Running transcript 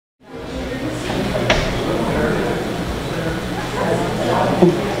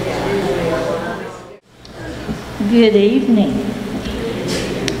Good evening.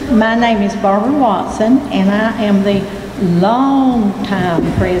 My name is Barbara Watson, and I am the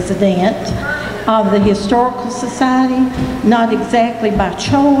longtime president of the Historical Society. Not exactly by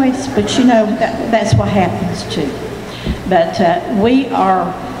choice, but you know, that's what happens too. But we are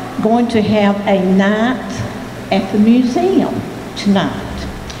going to have a night at the museum tonight.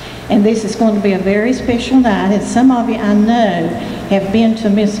 And this is going to be a very special night, and some of you I know have been to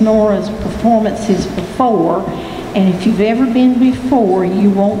Miss Nora's performances before, and if you've ever been before, you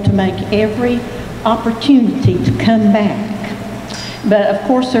want to make every opportunity to come back. But of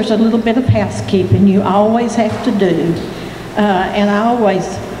course there's a little bit of housekeeping you always have to do, and I always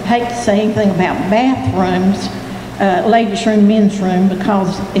hate to say anything about bathrooms, ladies' room, men's room,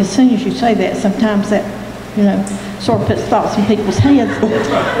 because as soon as you say that, sometimes that, you know, sort of puts thoughts in people's heads.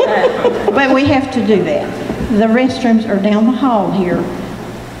 But we have to do that. The restrooms are down the hall here,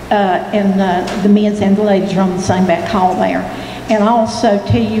 and the men's and the ladies are on the same back hall there. And also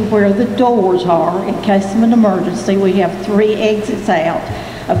tell you where the doors are in case of an emergency. We have 3 exits out.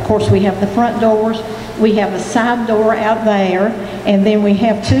 Of course, we have the front doors, we have a side door out there, and then we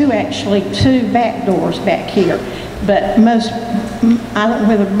have two back doors back here. But most, I don't know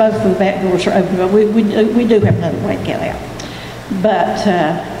whether both of the back doors are open, but we do have another way to get out. But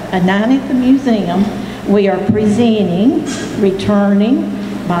a night at the museum, we are presenting, returning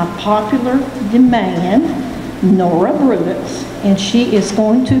by popular demand, Nora Brooks, and she is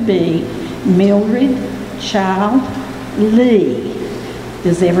going to be Mildred Childe.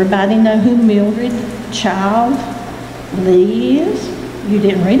 Does everybody know who Mildred Childe is? You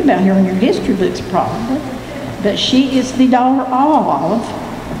didn't read about her in your history books probably, but she is the daughter of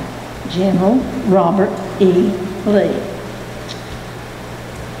General Robert E. Lee.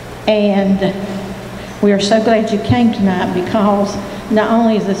 And we are so glad you came tonight, because not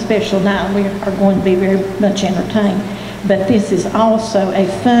only is it a special night, we are going to be very much entertained, but this is also a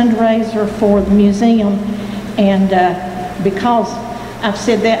fundraiser for the museum. And because I've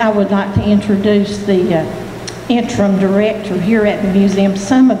said that, I would like to introduce the interim director here at the museum.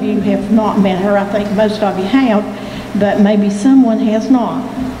 Some of you have not met her. I think most of you have, but maybe someone has not.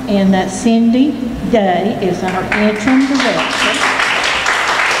 And Cindy Day is our interim director.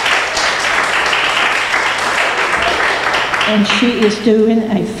 And she is doing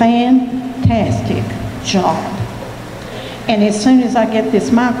a fantastic job. And as soon as I get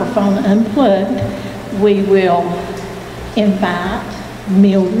this microphone unplugged, we will invite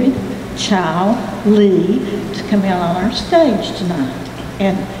Mildred Childe to come out on our stage tonight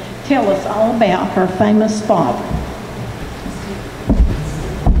and tell us all about her famous father.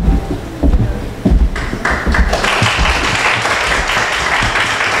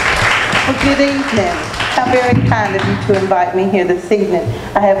 Well, good evening. How very kind of you to invite me here this evening.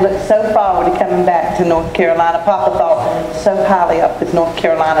 I have looked so forward to coming back to North Carolina. Papa thought so highly of his North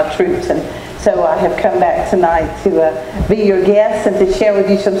Carolina troops, and so I have come back tonight to be your guest and to share with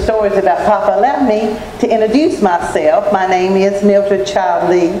you some stories about Papa. Allow me to introduce myself. My name is Mildred Childe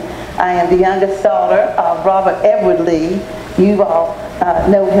Lee. I am the youngest daughter of Robert Edward Lee. You all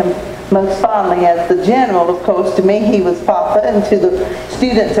know him most fondly as the General. Of course, to me he was Papa, and to the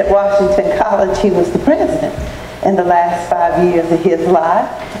students at Washington College he was the President in the last 5 years of his life.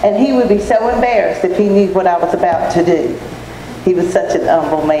 And he would be so embarrassed if he knew what I was about to do. He was such an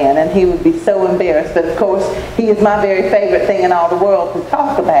humble man, and he would be so embarrassed. But of course, he is my very favorite thing in all the world to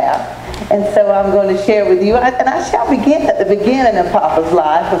talk about. And so I'm going to share with you, and I shall begin at the beginning of Papa's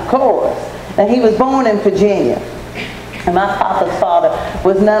life, of course. Now, he was born in Virginia. And my Papa's father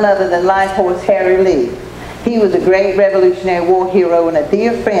was none other than Light Horse Harry Lee. He was a great Revolutionary War hero and a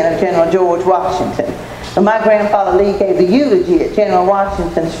dear friend of General George Washington. And my grandfather Lee gave the eulogy at General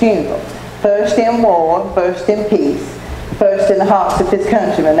Washington's funeral. First in war, first in peace, first in the hearts of his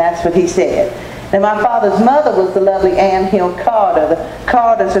countrymen. That's what he said. Now, my father's mother was the lovely Ann Hill Carter. The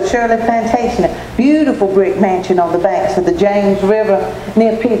Carters of Shirley Plantation, a beautiful brick mansion on the banks of the James River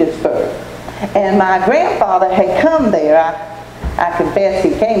near Petersburg. And my grandfather had come there. I confess he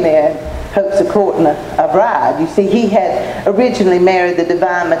came there in hopes of courting a bride. You see, he had originally married the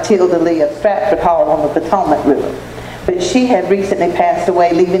divine Matilda Lee of Stratford Hall on the Potomac River. But she had recently passed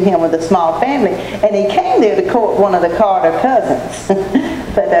away, leaving him with a small family. And he came there to court one of the Carter cousins.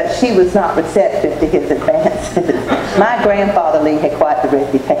 But she was not receptive to his advances. My grandfather Lee had quite the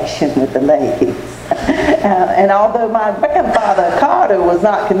reputation with the ladies. And although my grandfather Carter was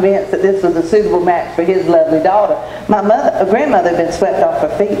not convinced that this was a suitable match for his lovely daughter, my grandmother had been swept off her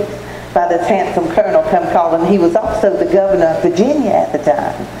feet by this handsome colonel come calling. He was also the governor of Virginia at the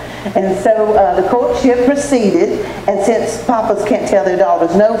time. And so the courtship proceeded, and since papas can't tell their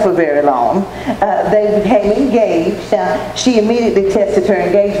daughters no for very long, they became engaged. Now, she immediately tested her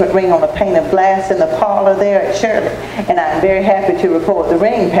engagement ring on a pane of glass in the parlor there at Shirley, and I'm very happy to report the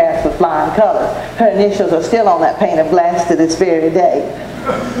ring passed with flying colors. Her initials are still on that pane of glass to this very day.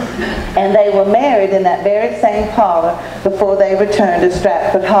 And they were married in that very same parlor before they returned to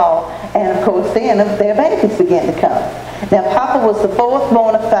Stratford Hall, and of course then their babies began to come. Now, Papa was the fourth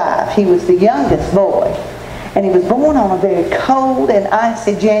born of five. He was the youngest boy. And he was born on a very cold and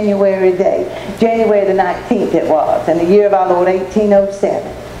icy January day. January the 19th it was, in the year of our Lord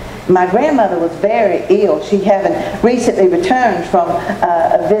 1807. My grandmother was very ill. She having recently returned from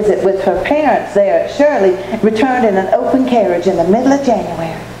a visit with her parents there at Shirley, returned in an open carriage in the middle of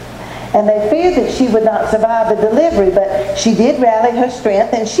January. And they feared that she would not survive the delivery, but she did rally her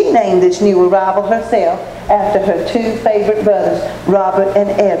strength, and she named this new arrival herself after her two favorite brothers, Robert and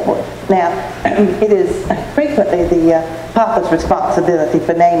Edward. Now, it is frequently the papa's responsibility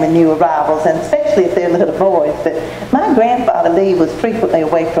for naming new arrivals, and especially if they're little boys. But my grandfather Lee was frequently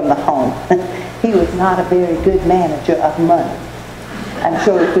away from the home. He was not a very good manager of money. I'm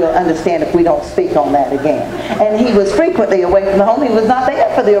sure if you'll understand if we don't speak on that again. And he was frequently away from the home. He was not there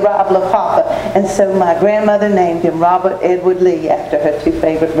for the arrival of Papa. And so my grandmother named him Robert Edward Lee after her two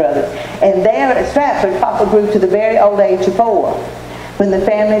favorite brothers. And there at Stratford, Papa grew to the very old age of 4 when the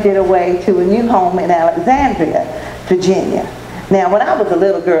family did away to a new home in Alexandria, Virginia. Now, when I was a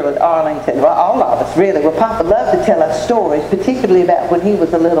little girl at Arlington, well, all of us really, well, Papa loved to tell us stories, particularly about when he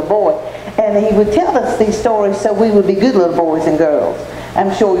was a little boy. And he would tell us these stories so we would be good little boys and girls.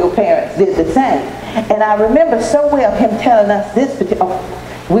 I'm sure your parents did the same. And I remember so well him telling us this particular,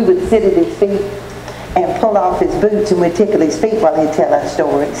 we would sit at his feet and pull off his boots and we'd tickle his feet while he'd tell us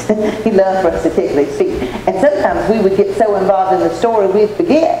stories. He loved for us to tickle his feet. And sometimes we would get so involved in the story we'd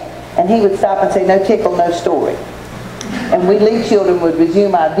forget. And he would stop and say, no tickle, no story. And we Lee children would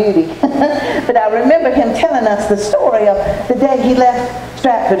resume our duty. But I remember him telling us the story of the day he left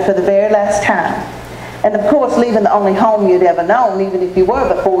Stratford for the very last time. And of course, leaving the only home you'd ever known, even if you were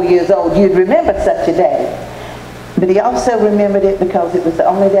but 4 years old, you'd remember such a day. But he also remembered it because it was the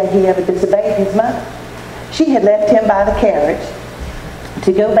only day he ever disobeyed his mother. She had left him by the carriage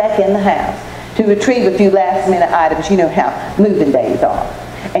to go back in the house to retrieve a few last-minute items. You know how moving days are.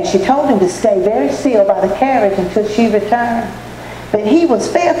 And she told him to stay very still by the carriage until she returned. But he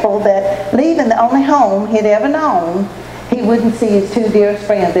was fearful that leaving the only home he'd ever known, he wouldn't see his two dearest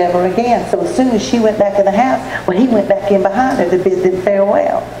friends ever again. So as soon as she went back in the house, well, he went back in behind her to bid them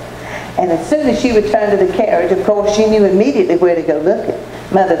farewell. And as soon as she returned to the carriage, of course, she knew immediately where to go looking.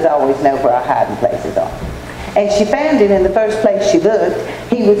 Mothers always know where our hiding places are. And she found him in the first place she looked.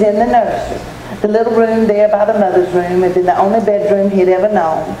 He was in the nursery. The little room there by the mother's room had been the only bedroom he'd ever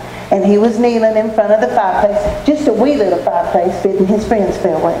known. And he was kneeling in front of the fireplace, just a wee little fireplace, bidding his friends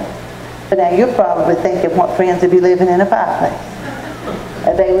farewell. But now you're probably thinking, what friends have you living in a fireplace?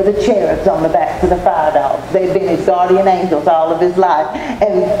 They were the cherubs on the backs of the fire dogs. They'd been his guardian angels all of his life.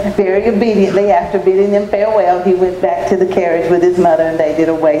 And very obediently, after bidding them farewell, he went back to the carriage with his mother, and they did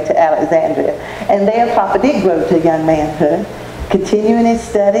away to Alexandria. And there Papa did grow to young manhood, continuing his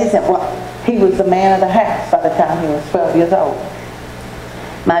studies, and he was the man of the house by the time he was 12 years old.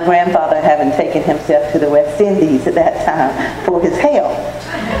 My grandfather having taken himself to the West Indies at that time for his health.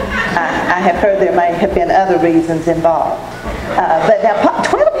 I have heard there may have been other reasons involved. But now,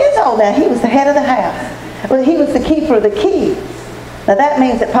 12 years old now, he was the head of the house. Well, he was the keeper of the keys. Now that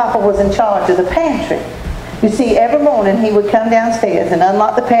means that Papa was in charge of the pantry. You see, every morning he would come downstairs and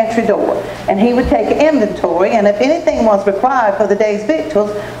unlock the pantry door, and he would take inventory, and if anything was required for the day's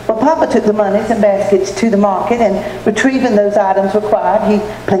victuals, well, Papa took the monies and baskets to the market, and retrieving those items required, he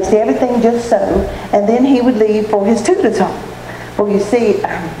placed everything just so, and then he would leave for his tutor's home. Well, you see,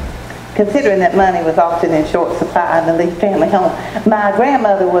 considering that money was often in short supply in the Lee family home, my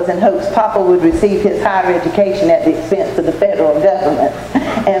grandmother was in hopes Papa would receive his higher education at the expense of the federal government.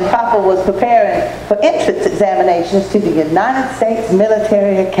 And Papa was preparing for entrance examinations to the United States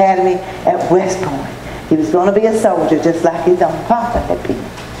Military Academy at West Point. He was going to be a soldier just like his own Papa had been.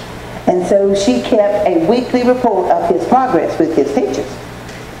 And so she kept a weekly report of his progress with his teachers.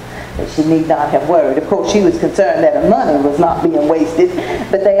 She need not have worried. Of course, she was concerned that her money was not being wasted,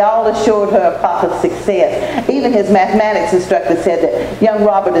 but they all assured her of Papa's success. Even his mathematics instructor said that young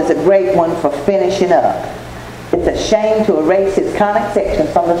Robert is a great one for finishing up. It's a shame to erase his conic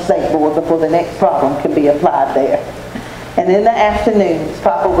sections from the slate-board before the next problem can be applied there. And in the afternoons,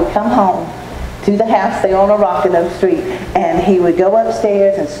 Papa would come home to the house there on Orakano Street, and he would go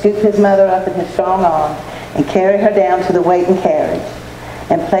upstairs and scoop his mother up in his strong arms and carry her down to the waiting carriage.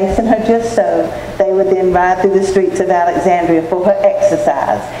 And placing her just so, they would then ride through the streets of Alexandria for her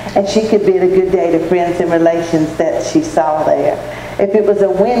exercise. And she could bid a good day to friends and relations that she saw there. If it was a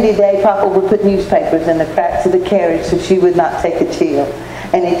windy day, Papa would put newspapers in the cracks of the carriage so she would not take a chill.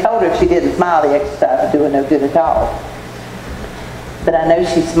 And he told her if she didn't smile, the exercise was doing no good at all. But I know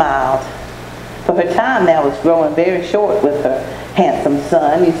she smiled. For her time now was growing very short with her handsome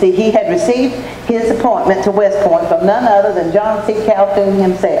son. You see, he had received his appointment to West Point from none other than John C. Calhoun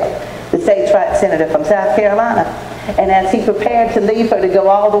himself, the state's right senator from South Carolina. And as he prepared to leave her to go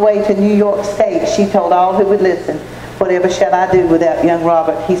all the way to New York State, she told all who would listen, "Whatever shall I do without young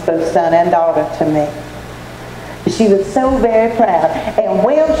Robert? He's both son and daughter to me." She was so very proud, and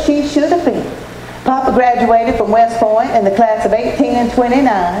well, she should have been. Papa graduated from West Point in the class of 18 and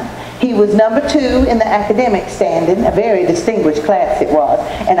 29. He was number 2 in the academic standing, a very distinguished class it was.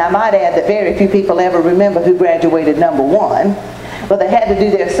 And I might add that very few people ever remember who graduated number 1. Well, they had to do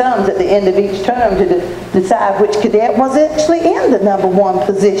their sums at the end of each term to decide which cadet was actually in the number 1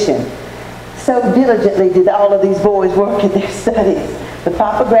 position. So diligently did all of these boys work at their studies. But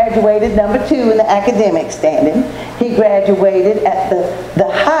Papa graduated number 2 in the academic standing. He graduated at the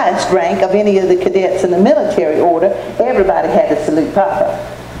highest rank of any of the cadets in the military order. Everybody had to salute Papa.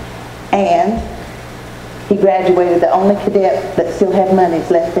 And he graduated the only cadet that still had monies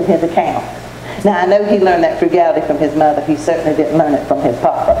left in his account. Now, I know he learned that frugality from his mother. He certainly didn't learn it from his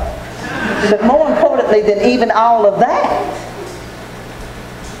papa. But more importantly than even all of that,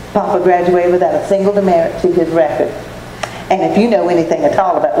 Papa graduated without a single demerit to his record. And if you know anything at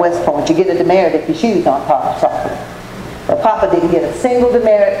all about West Point, you get a demerit if your shoes aren't polished properly. Well, Papa didn't get a single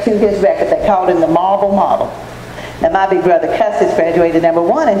demerit to his record. They called him the marble model. Now, my big brother Custis graduated number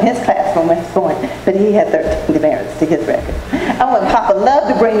 1 in his class from West Point, but he had 13 demerits to his record. Oh, and Papa loved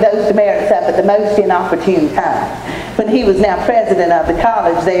to bring those demerits up at the most inopportune times. When he was now president of the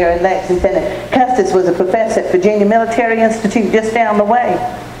college there in Lexington, and Custis was a professor at Virginia Military Institute just down the way.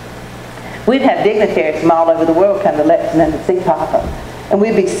 We'd have dignitaries from all over the world come to Lexington to see Papa. And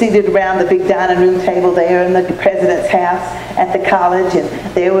we'd be seated around the big dining room table there in the president's house at the college, and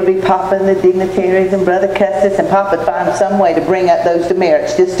there would be Papa and the dignitaries and Brother Custis, and Papa would find some way to bring up those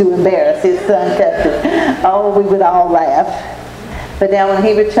demerits just to embarrass his son Custis. Oh, we would all laugh. But now when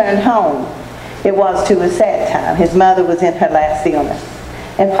he returned home, it was to a sad time. His mother was in her last illness.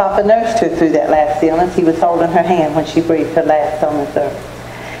 And Papa nursed her through that last illness. He was holding her hand when she breathed her last on this earth.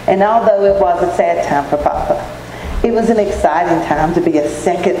 And although it was a sad time for Papa, it was an exciting time to be a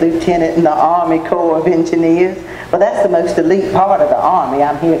second lieutenant in the Army Corps of Engineers. Well, that's the most elite part of the Army,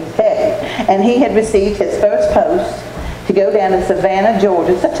 I'm here to tell you. And he had received his first post to go down to Savannah,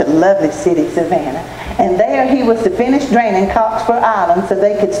 Georgia, such a lovely city, Savannah. And there he was to finish draining Cockspur Island so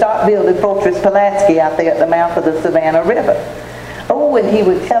they could start building Fortress Pulaski out there at the mouth of the Savannah River. Oh, and he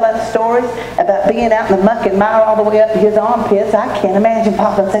would tell us stories about being out in the muck and mire all the way up to his armpits. I can't imagine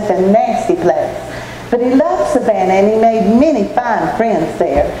Papa in such a nasty place. But he loved Savannah, and he made many fine friends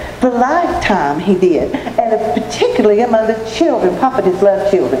there. For a lifetime he did, and particularly among the children. Papa just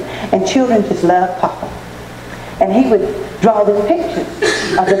loved children, and children just loved Papa. And he would draw them pictures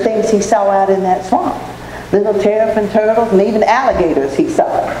of the things he saw out in that swamp. Little terrapin turtles and even alligators he saw.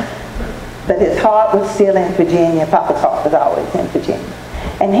 But his heart was still in Virginia. Papa's heart was always in Virginia.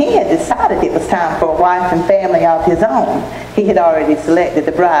 And he had decided it was time for a wife and family of his own. He had already selected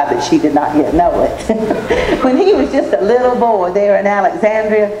the bride, but she did not yet know it. When he was just a little boy there in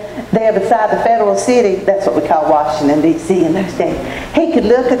Alexandria, there beside the federal city, that's what we call Washington, D.C. in those days, he could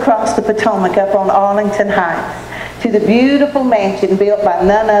look across the Potomac up on Arlington Heights to the beautiful mansion built by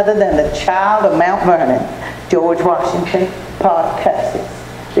none other than the child of Mount Vernon, George Washington Parke Custis,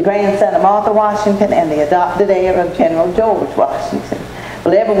 the grandson of Martha Washington and the adopted heir of General George Washington.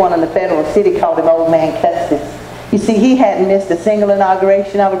 Well, everyone in the federal city called him Old Man Custis. You see, he hadn't missed a single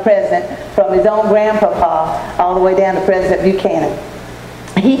inauguration of a president from his own grandpapa all the way down to President Buchanan.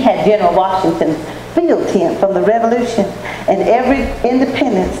 He had General Washington's field tent from the Revolution, and every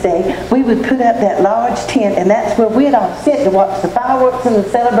Independence Day we would put up that large tent, and that's where we'd all sit to watch the fireworks and the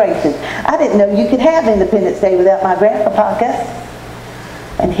celebrations. I didn't know you could have Independence Day without my grandpapa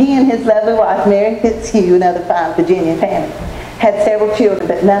Custis. And he and his lovely wife, Mary Fitzhugh, another fine Virginian family, had several children,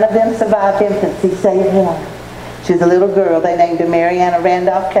 but none of them survived infancy save one. She was a little girl. They named her Marianna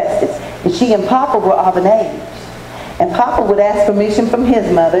Randolph Custis, and she and Papa were of an age. And Papa would ask permission from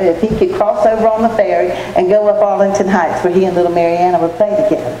his mother if he could cross over on the ferry and go up Arlington Heights where he and little Marianna would play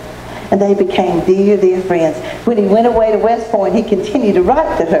together. And they became dear, dear friends. When he went away to West Point, he continued to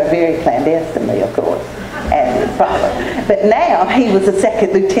write to her, very clandestinely, of course, as his father. But now he was a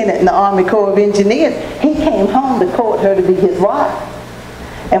second lieutenant in the Army Corps of Engineers. He came home to court her to be his wife.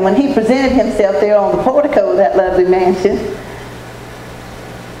 And when he presented himself there on the portico of that lovely mansion,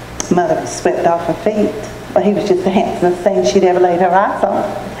 Mother was swept off her feet. Well, he was just the handsomest thing she'd ever laid her eyes on.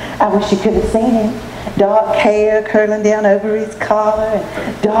 I wish you could have seen him. Dark hair curling down over his collar,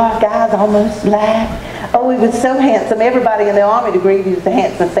 and dark eyes almost black. Oh, he was so handsome. Everybody in the army agreed he was the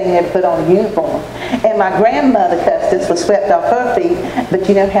handsomest thing they ever put on a uniform. And my grandmother Custis was swept off her feet, but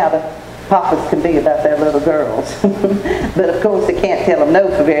you know how the papas can be about their little girls. But of course they can't tell them no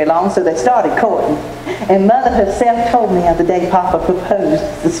for very long, so they started courting. And Mother herself told me on the day Papa proposed.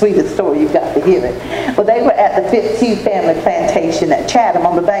 It's the sweetest story, you've got to hear it. Well, they were at the Fitzhugh family plantation at Chatham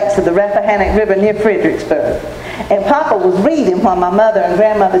on the banks of the Rappahannock River near Fredericksburg. And Papa was reading while my mother and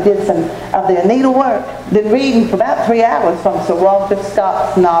grandmother did some of their needlework. Been reading for about 3 hours from Sir Walter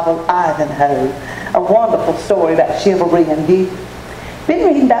Scott's novel Ivanhoe, a wonderful story about chivalry and youth. Been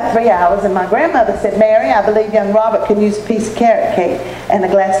reading about 3 hours, and my grandmother said, "Mary, I believe young Robert can use a piece of carrot cake and a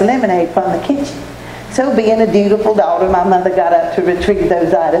glass of lemonade from the kitchen." So being a dutiful daughter, my mother got up to retrieve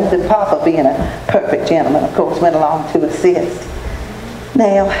those items, and Papa, being a perfect gentleman, of course, went along to assist.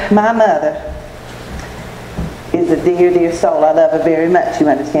 Now, my mother is a dear, dear soul. I love her very much. You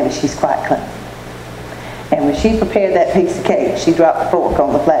understand me? She's quite clean. And when she prepared that piece of cake, she dropped the fork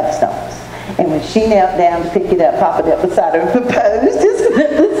on the flagstones. And when she knelt down to pick it up, Papa knelt beside her and proposed. Isn't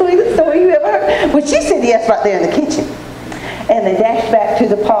that the sweetest story you ever heard? Well, she said yes right there in the kitchen. And they dashed back to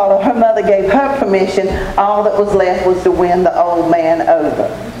the parlor. Her mother gave her permission. All that was left was to win the old man over.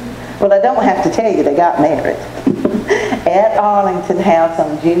 Well, I don't have to tell you, they got married at Arlington House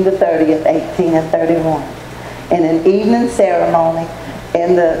on June the 30th, 1831. In an evening ceremony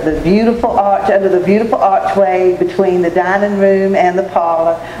in the beautiful arch, under the beautiful archway between the dining room and the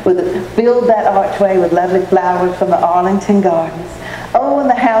parlor, filled that archway with lovely flowers from the Arlington Gardens. Oh, and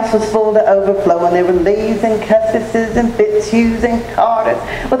the house was full to overflowing. There were Lees and Cussises and Fitzhughs and Carters.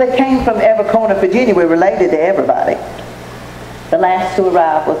 Well, they came from every corner of Virginia. We're related to everybody. The last to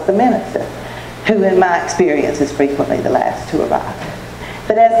arrive was the minister, who in my experience is frequently the last to arrive.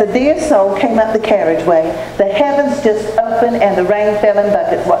 But as the dear soul came up the carriageway, the heavens just opened and the rain fell in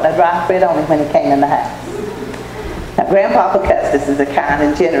buckets. Wasn't a dry thread on him when he came in the house. Now, Grandpapa Custis is a kind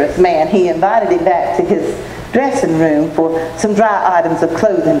and generous man. He invited him back to his dressing room for some dry items of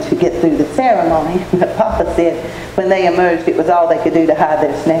clothing to get through the ceremony. But Papa said when they emerged it was all they could do to hide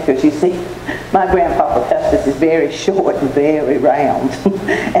their sneakers. You see, my Grandpapa Custis is very short and very round.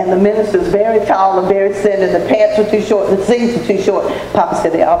 And the minister's very tall and very thin, and the pants were too short and the sleeves were too short. Papa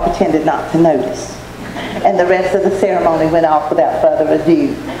said they all pretended not to notice. And the rest of the ceremony went off without further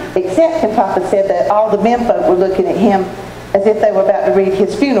ado. Except when Papa said that all the menfolk were looking at him as if they were about to read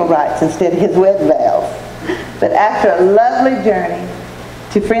his funeral rites instead of his wedding vows. But after a lovely journey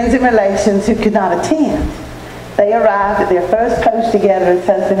to friends and relations who could not attend, they arrived at their first post together as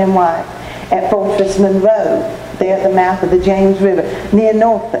husband and wife at Fortress Monroe, there at the mouth of the James River, near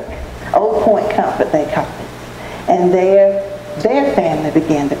Norfolk. Old Point Comfort, they called it. And there, their family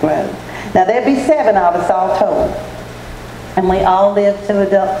began to grow. Now, there'd be 7 of us all told, and we all lived to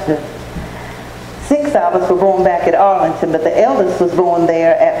adulthood. 6 of us were born back at Arlington, but the eldest was born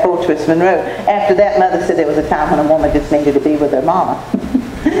there at Fortress Monroe. After that, Mother said there was a time when a woman just needed to be with her mama.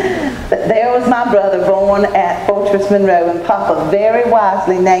 But there was my brother born at Fortress Monroe, and Papa very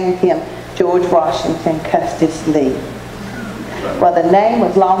wisely named him George Washington Custis Lee. Well, the name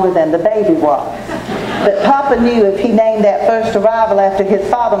was longer than the baby was. But Papa knew if he named that first arrival after his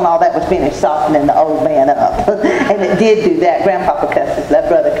father-in-law, that was finished softening the old man up. And it did do that. Grandpapa Custis, that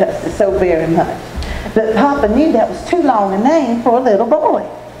brother Custis, so very much. But Papa knew that was too long a name for a little boy.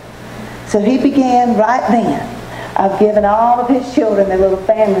 So he began right then of giving all of his children their little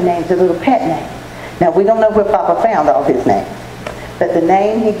family names, their little pet names. Now, we don't know where Papa found all his names. But the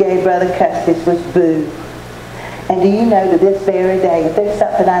name he gave Brother Custis was Boo. And do you know, to this very day, if there's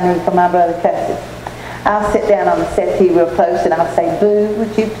something I need for my Brother Custis, I'll sit down on the settee real close and I'll say, Boo,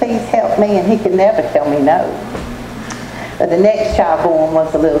 would you please help me? And he can never tell me no. But the next child born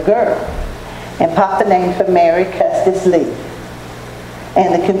was a little girl. And Papa named her Mary Custis Lee.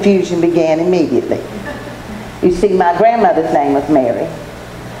 And the confusion began immediately. You see, my grandmother's name was Mary.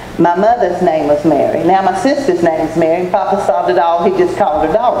 My mother's name was Mary. Now my sister's name is Mary, and Papa solved it all. He just called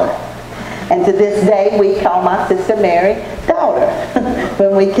her daughter. And to this day, we call my sister Mary daughter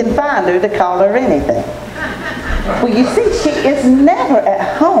when we can find her to call her anything. Well, you see, she is never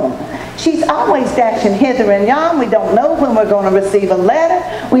at home. She's always dashing hither and yon. We don't know when we're going to receive a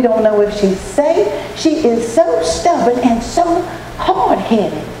letter. We don't know if she's safe. She is so stubborn and so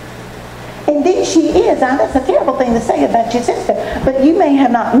hard-headed. Indeed, she is. Now, that's a terrible thing to say about your sister, but you may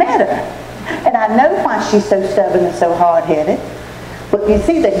have not met her. And I know why she's so stubborn and so hard-headed. But you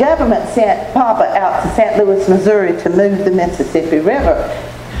see, the government sent Papa out to St. Louis, Missouri to move the Mississippi River.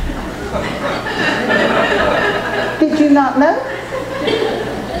 Did you not know?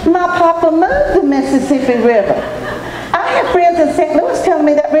 My Papa moved the Mississippi River. I have friends in St. Louis telling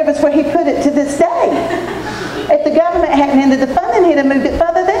me that river's where he put it to this day. If the government hadn't ended the funding, he'd have moved it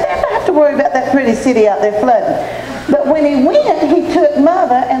further. They'd never have to worry about that pretty city out there flooding. But when he went, he took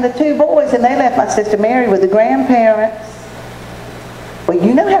Mother and the two boys, and they left my sister Mary with the grandparents. Well,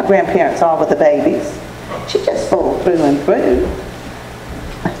 you know how grandparents are with the babies. She's just full through and through.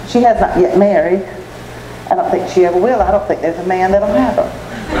 She has not yet married. I don't think she ever will. I don't think there's a man that'll have her.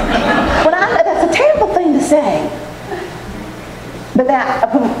 Well, that's a terrible thing to say. But now,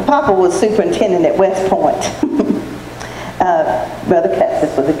 Papa was superintendent at West Point. Brother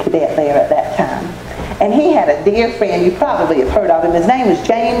Custis was a cadet there at that time. And he had a dear friend, you probably have heard of him. His name was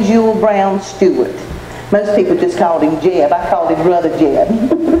James Ewell Brown Stewart. Most people just called him Jeb. I called him Brother Jeb.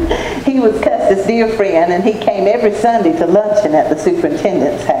 He was Custis' dear friend, and he came every Sunday to luncheon at the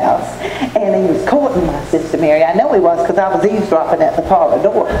superintendent's house. And he was courting my sister Mary. I know he was because I was eavesdropping at the parlor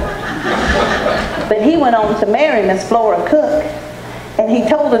door. But he went on to marry Miss Flora Cook. And he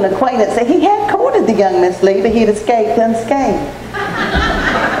told an acquaintance that he had courted the young Miss Lee, but he'd escaped unscathed.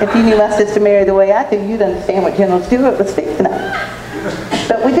 If you knew my sister Mary the way I do, you'd understand what General Stewart was speaking of.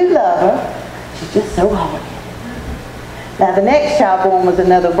 But we do love her. She's just so hard. Now the next child born was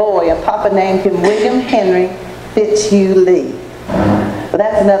another boy, and Papa named him William Henry Fitzhugh Lee. Well,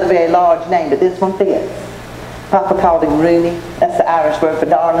 that's another very large name, but this one fits. Papa called him Rooney. That's the Irish word for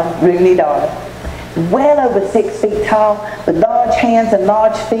darling. Rooney darling. Well over 6 feet tall, with large hands and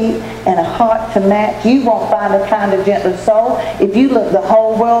large feet, and a heart to match. You won't find a kinder, gentler soul if you look the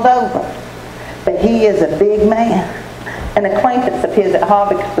whole world over. But he is a big man. An acquaintance of his at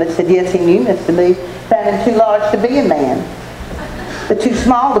Harvard College said, yes, he knew Mr. Lee, found him too large to be a man, but too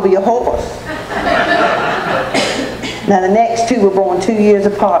small to be a horse. Now the next two were born 2 years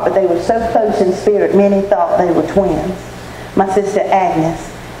apart, but they were so close in spirit, many thought they were twins. My sister Agnes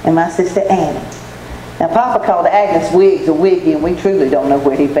and my sister Annie. Now, Papa called Agnes Wiggs a Wiggy, and we truly don't know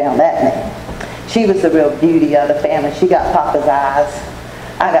where he found that name. She was the real beauty of the family. She got Papa's eyes.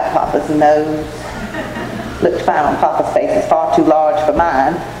 I got Papa's nose. Looked fine on Papa's face. It's far too large for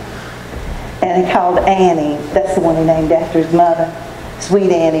mine. And he called Annie. That's the one he named after his mother.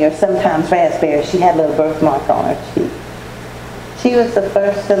 Sweet Annie, or sometimes Raspberry. She had a little birthmark on her cheek. She was the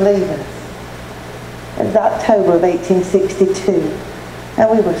first to leave us. It was October of 1862,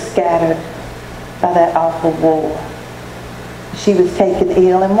 and we were scattered by that awful war. She was taken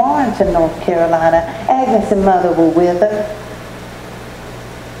ill in Warrenton, North Carolina. Agnes and Mother were with her.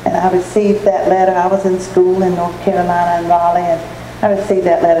 And I received that letter. I was in school in North Carolina in Raleigh, and I received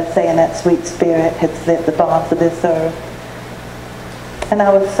that letter saying that sweet spirit had slipped the bonds of this earth. And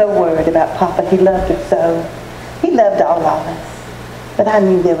I was so worried about Papa. He loved her so. He loved all of us. But I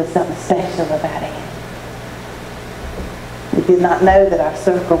knew there was something special about him. We did not know that our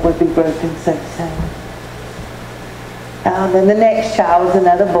circle would be broken so soon. Then the next child was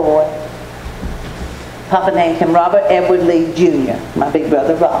another boy. Papa named him Robert Edward Lee Jr., my big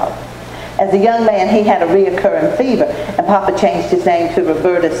brother Rob. As a young man, he had a reoccurring fever, and Papa changed his name to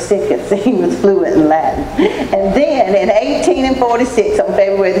Robertus Siccus, so he was fluent in Latin. And then in 1846, on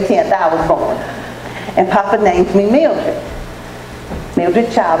February the 10th, I was born. And Papa named me Mildred.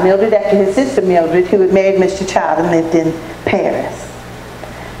 Mildred Childe. Mildred after his sister Mildred, who had married Mr. Childe and lived in Paris.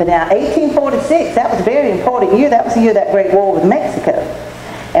 But now 1846, that was a very important year. That was the year of that great war with Mexico.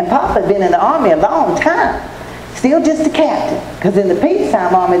 And Papa had been in the army a long time. Still just a captain. Because in the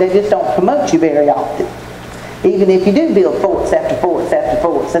peacetime army, they just don't promote you very often. Even if you do build forts after forts after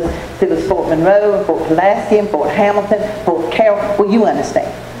forts. There was Fort Monroe, and Fort Pulaski, and Fort Hamilton, Fort Carroll. Well, you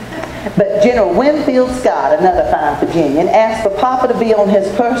understand. But General Winfield Scott, another fine Virginian, asked for Papa to be on his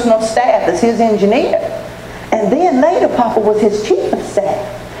personal staff as his engineer. And then later, Papa was his chief of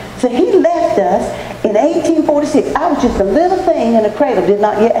staff. So he left us in 1846. I was just a little thing in a cradle, did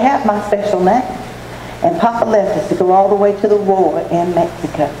not yet have my special name. And Papa left us to go all the way to the war in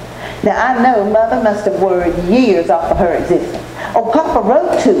Mexico. Now I know Mother must have worried years off of her existence. Oh, Papa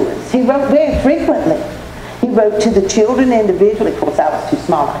wrote to us. He wrote very frequently. He wrote to the children individually. Of course, I was too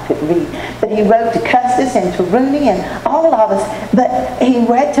small, I couldn't read. But he wrote to Custis and to Rooney and all of us. But he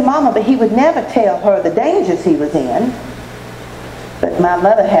wrote to Mama, but he would never tell her the dangers he was in. But my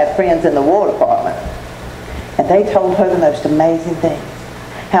mother had friends in the War Department. And they told her the most amazing things.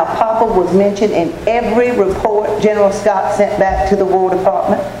 How Papa was mentioned in every report General Scott sent back to the War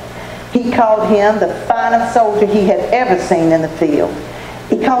Department. He called him the finest soldier he had ever seen in the field.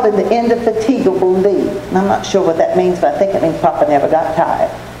 He called it the indefatigable lead. And I'm not sure what that means, but I think it means Papa never got tired.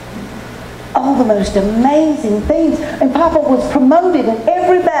 All the most amazing things. And Papa was promoted in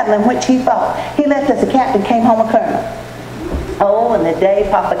every battle in which he fought. He left as a captain, came home a colonel. Oh, and the day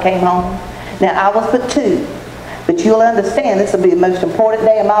Papa came home. Now, I was but 2. But you'll understand this will be the most important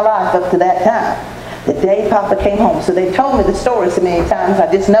day of my life up to that time. The day Papa came home. So they told me the story so many times, I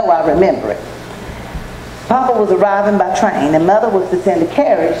just know I remember it. Papa was arriving by train, and Mother was to send a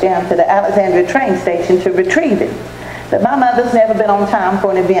carriage down to the Alexandria train station to retrieve him. But my mother's never been on time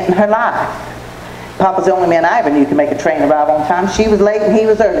for an event in her life. Papa's the only man I ever knew could make a train arrive on time. She was late and he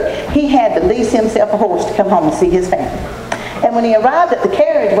was early. He had to lease himself a horse to come home and see his family. And when he arrived at the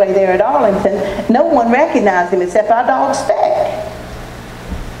carriageway there at Arlington, no one recognized him except our dog Speck.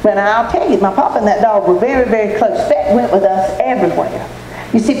 But I'll tell you, my papa and that dog were very, very close. Speck went with us everywhere.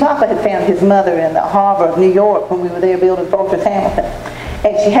 You see, Papa had found his mother in the harbor of New York when we were there building Fortress Hamilton.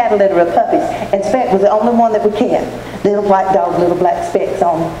 And she had a litter of puppies. And Speck was the only one that we kept. Little white dog, little black specks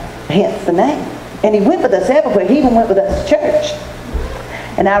on, hence the name. And he went with us everywhere. He even went with us to church.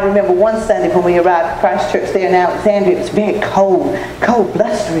 And I remember one Sunday when we arrived at Christ Church there in Alexandria, it was a very cold,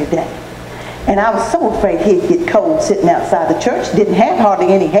 blustery day. And I was so afraid he'd get cold sitting outside the church. Didn't have hardly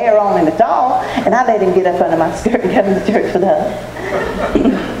any hair on him at all. And I let him get up under my skirt and come to church with us.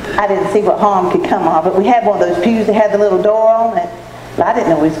 I didn't see what harm could come of it. We had one of those pews that had the little door on it. But I didn't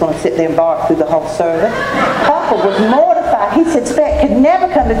know he was going to sit there and bark through the whole service. Papa was mortified. He said Speck could never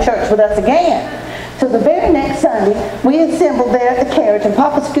come to church with us again. So the very next Sunday, we assembled there at the carriage, and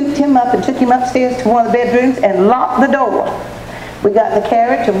Papa scooped him up and took him upstairs to one of the bedrooms and locked the door. We got in the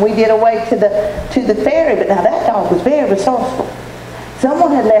carriage and we did away to the ferry, but now that dog was very resourceful.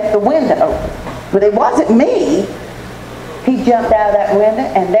 Someone had left the window open, but it wasn't me. He jumped out of that window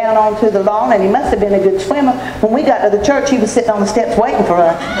and down onto the lawn, and he must have been a good swimmer. When we got to the church, he was sitting on the steps waiting for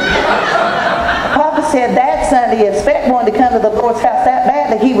us. Papa said that Sunday, if Speck wanted to come to the Lord's house that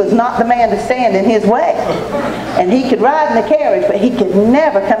badly, he was not the man to stand in his way. And he could ride in the carriage, but he could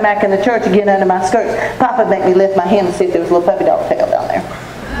never come back in the church again under my skirts. Papa would make me lift my hand and see if there was a little puppy dog tail down there.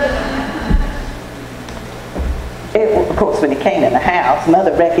 Of course, when he came in the house,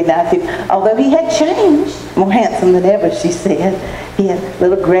 Mother recognized him. Although he had changed, more handsome than ever, she said. He had a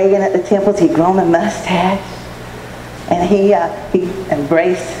little gray in at the temples. He'd grown a mustache. And he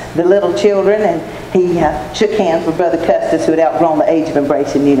embraced the little children, and he shook hands with Brother Custis, who had outgrown the age of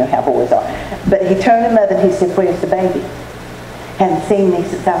embracing. You know how boys are. But he turned to Mother and he said, "Where's the baby?" Hadn't seen me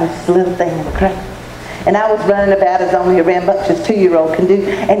since I was just a little thing in the crate. And I was running about as only a rambunctious 2-year-old can do.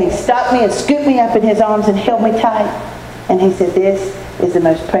 And he stopped me and scooped me up in his arms and held me tight. And he said, "This is the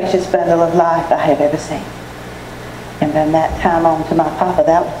most precious bundle of life I have ever seen." And from that time on to my Papa,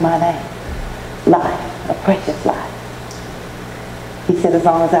 that was my name. Life, a precious life. He said as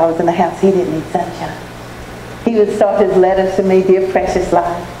long as I was in the house, he didn't need sunshine. He would start his letters to me, "Dear precious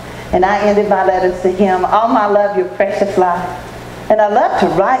life." And I ended my letters to him, "All my love, your precious life." And I loved to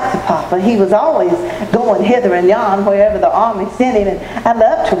write to Papa. He was always going hither and yon wherever the army sent him. And I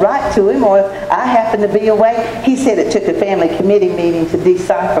loved to write to him, or if I happened to be away. He said it took a family committee meeting to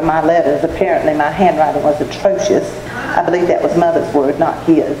decipher my letters. Apparently my handwriting was atrocious. I believe that was Mother's word, not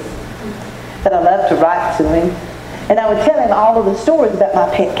his. But I loved to write to him. And I would tell him all of the stories about my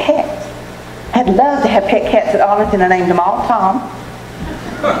pet cats. I'd love to have pet cats at Arlington. I named them all Tom.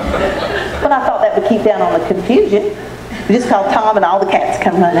 But I thought that would keep down on the confusion. We just called Tom and all the cats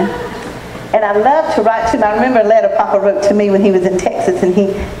come running. And I love to write to him. I remember a letter Papa wrote to me when he was in Texas, and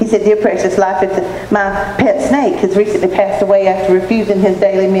he said, "Dear precious life, my pet snake has recently passed away after refusing his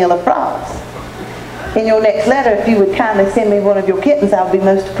daily meal of frogs. In your next letter, if you would kindly send me one of your kittens, I would be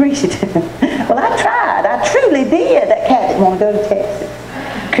most appreciative." Well, I tried. I truly did. That cat didn't want to go to Texas.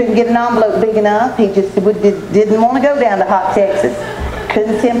 Couldn't get an envelope big enough. He just didn't want to go down to hot Texas.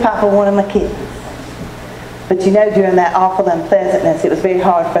 Couldn't send Papa one of my kittens. But you know, during that awful unpleasantness, it was very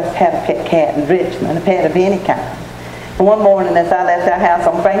hard for us to have a pet cat in Richmond, a pet of any kind. And one morning as I left our house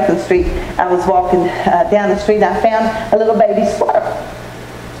on Franklin Street, I was walking down the street and I found a little baby squirrel.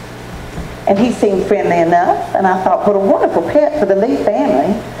 And he seemed friendly enough, and I thought, what a wonderful pet for the Lee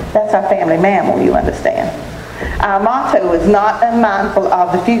family. That's our family mammal, you understand. Our motto is not unmindful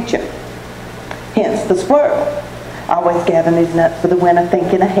of the future. Hence the squirrel. Always gathering his nuts for the winter,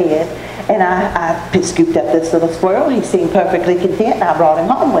 thinking ahead. And I scooped up this little squirrel. He seemed perfectly content, and I brought him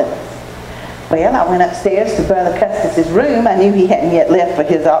home with us. Well, I went upstairs to Brother Custis's room. I knew he hadn't yet left for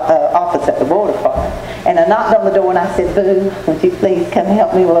his office at the War Department. And I knocked on the door and I said, "Boo, would you please come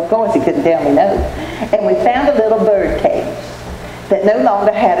help me?" Well, of course, he couldn't tell me no. And we found a little bird cage that no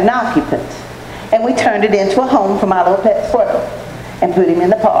longer had an occupant. And we turned it into a home for my little pet squirrel. and put him in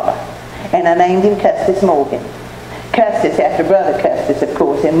the parlor. And I named him Custis Morgan. Custis after Brother Custis, of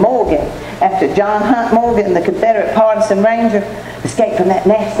course, and Morgan after John Hunt Morgan, the Confederate partisan ranger, escaped from that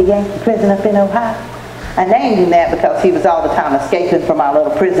nasty Yankee prison up in Ohio. I named him that because he was all the time escaping from our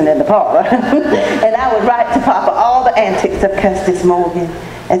little prison in the parlor. And I would write to Papa all the antics of Custis Morgan,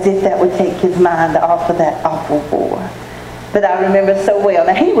 as if that would take his mind off of that awful war. But I remember so well.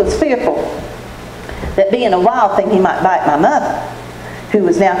 Now, he was fearful that being a wild thing, he might bite my mother, who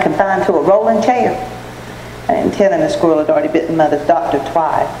was now confined to a rolling chair. I didn't tell him the squirrel had already bitten Mother's doctor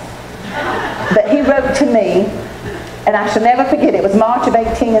twice. But he wrote to me, and I shall never forget, it was March of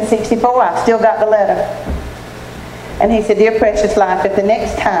 1864. I've still got the letter. And he said, "Dear precious life, if the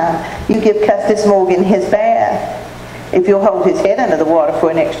next time you give Custis Morgan his bath, if you'll hold his head under the water for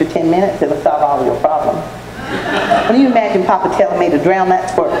an extra 10 minutes, it'll solve all your problems." Can you imagine Papa telling me to drown that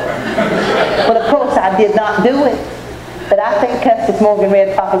squirrel? Well, of course, I did not do it. But I think Custis Morgan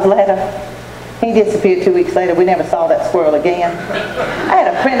read Papa's letter. He disappeared 2 weeks later. We never saw that squirrel again. I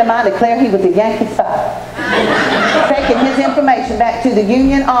had a friend of mine declare he was a Yankee spy, taking his information back to the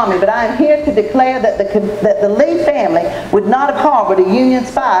Union Army. But I am here to declare that the Lee family would not have harbored a Union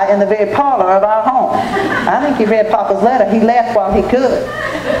spy in the very parlor of our home. I think he read Papa's letter. He left while he could.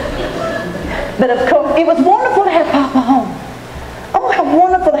 But of course, it was wonderful to have Papa home. Oh, how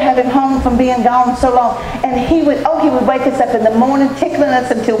wonderful to have him home from being gone so long. And he would wake us up in the morning, tickling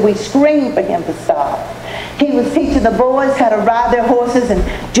us until we screamed for him to stop. He was teaching the boys how to ride their horses and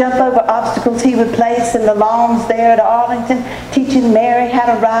jump over obstacles he would place in the lawns there at Arlington, teaching Mary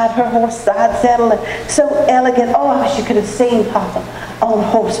how to ride her horse side saddle. So elegant. Oh, I wish you could have seen Papa on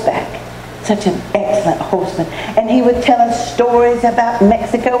horseback. Such an excellent horseman. And he would tell us stories about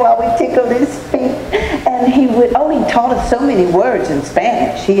Mexico while we tickled his feet. And he taught us so many words in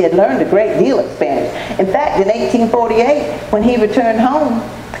Spanish. He had learned a great deal of Spanish. In fact, in 1848, when he returned home,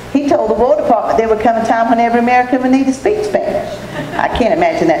 he told the War Department there would come a time when every American would need to speak Spanish. I can't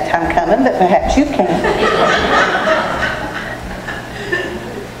imagine that time coming, but perhaps you can.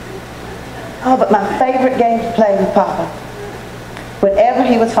 Oh, but my favorite game to play with Papa, whenever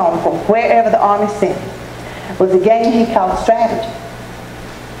he was home from wherever the Army sent him, was a game he called strategy.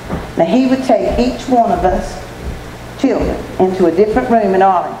 Now, he would take each one of us children into a different room in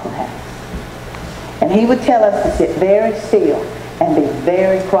Arlington House. And he would tell us to sit very still and be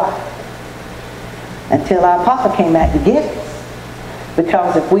very quiet until our Papa came back to get us.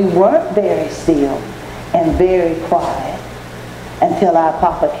 Because if we weren't very still and very quiet until our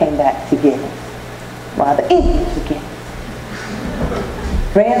Papa came back to get us, why, the Indians would get us.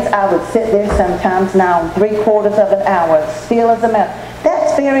 Friends, I would sit there sometimes now 3/4 of an hour, as still as a mouse.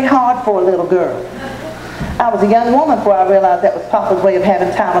 That's very hard for a little girl. I was a young woman before I realized that was Papa's way of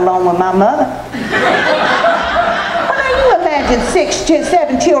having time alone with my mother. I mean, you imagine 6,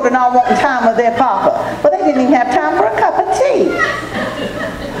 7 children all wanting time with their Papa. Well, they didn't even have time for a cup of tea.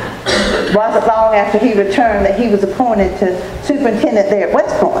 Wasn't long after he returned that he was appointed to superintendent there at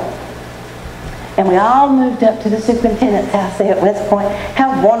West Point. And we all moved up to the superintendent's house there at West Point.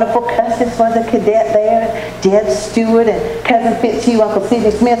 How wonderful. Custis was a cadet there. Jed Stewart and Cousin Fitzhugh, Uncle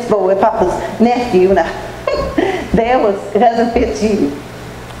Sidney Smith's boy, Papa's nephew. And there was Cousin Fitzhugh.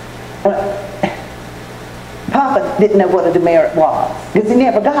 Papa didn't know what a demerit was because he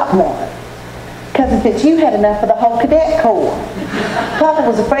never got one. Cousin Fitzhugh had enough for the whole cadet corps. Papa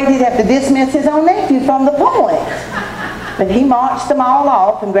was afraid he'd have to dismiss his own nephew from the points. But he marched them all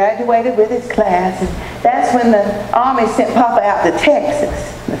off and graduated with his class. And that's when the Army sent Papa out to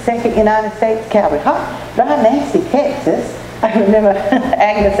Texas, the 2nd United States Cavalry. Hot, dry, nasty Texas. I remember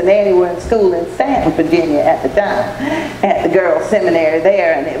Agnes and Annie were in school in Stanton, Virginia at the time, at the girls' seminary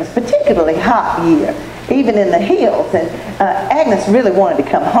there, and it was a particularly hot year, even in the hills. And Agnes really wanted to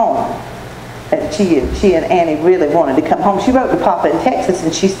come home. And she and Annie really wanted to come home. She wrote to Papa in Texas,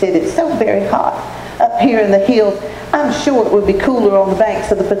 and she said, "It's so very hot up here in the hills. I'm sure it would be cooler on the banks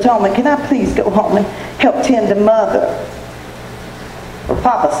of the Potomac. Can I please go home and help tend to Mother?" Well,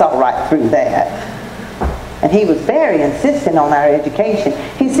 Papa saw right through that. And he was very insistent on our education.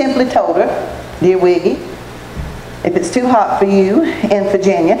 He simply told her, "Dear Wiggy, if it's too hot for you in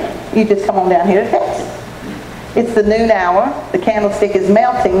Virginia, you just come on down here to Texas. It's the noon hour. The candlestick is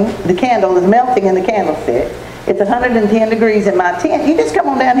melting. The candle is melting in the candlestick. It's 110 degrees in my tent. You just come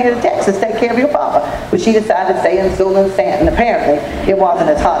on down here to Texas, take care of your Papa." But she decided to stay in school in Stanton. Apparently, it wasn't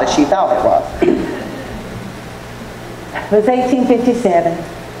as hot as she thought it was. It was 1857.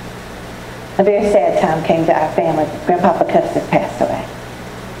 A very sad time came to our family. Grandpapa Custis passed away.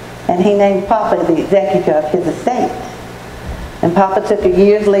 And he named Papa the executor of his estate. And Papa took a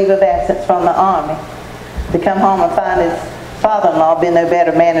year's leave of absence from the Army to come home and find his father-in-law been no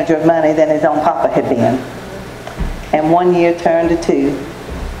better manager of money than his own papa had been. And 1 year turned to 2.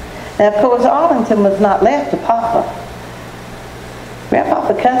 Now, of course, Arlington was not left to Papa.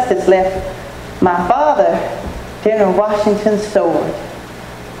 Grandpapa Custis left my father General Washington's sword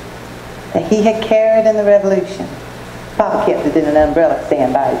that he had carried in the Revolution. Papa kept it in an umbrella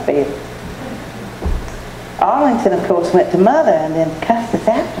stand by his bed. Arlington, of course, went to Mother, and then Custis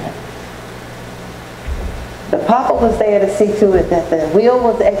after him. But Papa was there to see to it that the will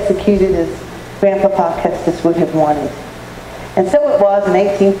was executed as Grandpapa Custis would have wanted. And so it was in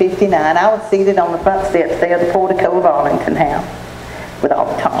 1859. I was seated on the front steps there of the portico of Arlington House with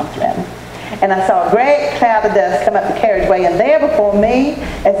all the toms around me. And I saw a great cloud of dust come up the carriageway, and there before me,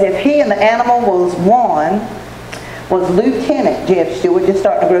 as if he and the animal was one, was Lieutenant Jeb Stewart, just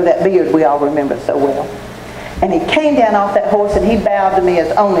starting to grow that beard we all remember so well. And he came down off that horse and he bowed to me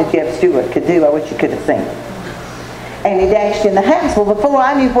as only Jeb Stewart could do. I wish you could have seen it. And he dashed in the house. Well, before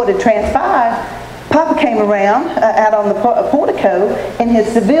I knew what had transpired, Papa came around out on the portico in his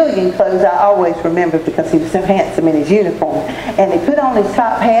civilian clothes. I always remembered because he was so handsome in his uniform. And he put on his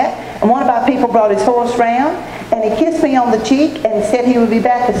top hat, and one of our people brought his horse round, and he kissed me on the cheek and said he would be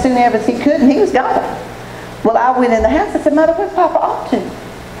back as soon as he could, and he was gone. Well, I went in the house. I said, Mother, where's Papa off to?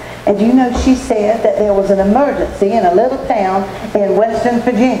 And you know, she said that there was an emergency in a little town in Western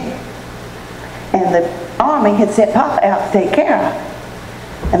Virginia. And the Army had sent Papa out to take care of it.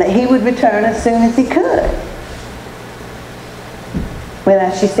 And that he would return as soon as he could.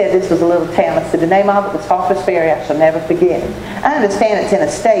 When she said this was a little town, I said the name of it was Harper's Ferry. I shall never forget it. I understand it's in a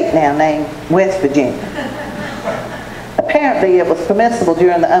state now named West Virginia. Apparently it was permissible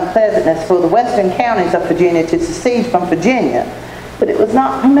during the unpleasantness for the western counties of Virginia to secede from Virginia, but it was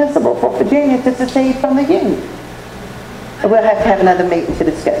not permissible for Virginia to secede from the Union. We'll have to have another meeting to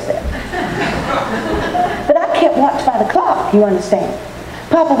discuss that. But I kept watch by the clock, you understand.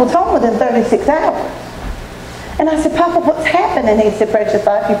 Papa was home within 36 hours. And I said, Papa, what's happening? He said, Precious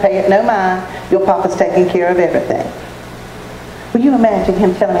life, you pay it no mind. Your Papa's taking care of everything. Will you imagine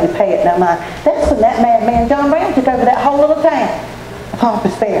him telling me to pay it no mind? That's when that madman John Brown took over that whole little town of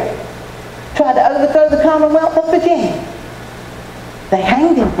Harper's Ferry. Tried to overthrow the Commonwealth of Virginia. They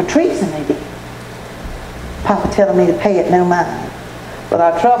hanged him for treason, they did. Papa telling me to pay it no mind. Well,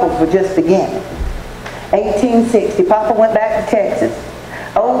 our troubles were just beginning. 1860, Papa went back to Texas.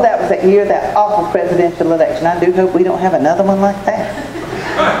 Oh, that was that year, that awful presidential election. I do hope we don't have another one like that.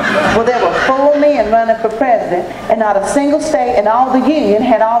 Well, there were 4 men running for president, and not a single state in all the Union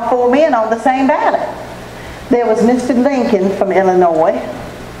had all 4 men on the same ballot. There was Mr. Lincoln from Illinois,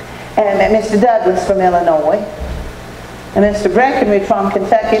 and Mr. Douglas from Illinois, and Mr. Breckinridge from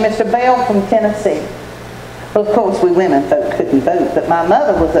Kentucky, and Mr. Bell from Tennessee. Well, of course, we women folk couldn't vote, but my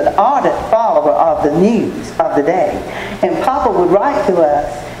mother was an ardent follower of the news of the day. And Papa would write to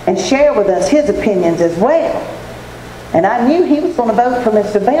us and share with us his opinions as well. And I knew he was going to vote for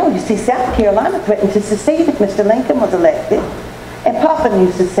Mr. Bell. You see, South Carolina threatened to secede if Mr. Lincoln was elected. And Papa knew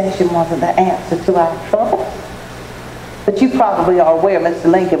secession wasn't the answer to our troubles. But you probably are aware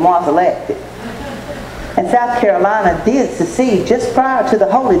Mr. Lincoln was elected. And South Carolina did secede just prior to the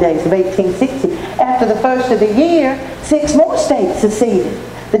holy days of 1860. After the first of the year, 6 more states seceded.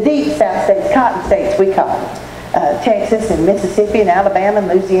 The deep South states, cotton states we call them. Texas and Mississippi and Alabama and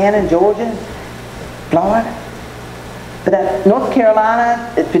Louisiana and Georgia and Florida. But North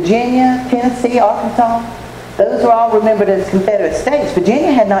Carolina, Virginia, Tennessee, Arkansas, those were all remembered as Confederate states.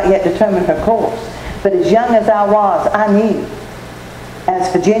 Virginia had not yet determined her course. But as young as I was, I knew,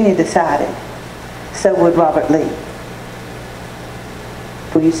 as Virginia decided, so would Robert Lee.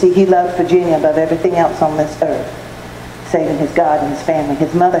 For you see, he loved Virginia above everything else on this earth, saving his God and his family.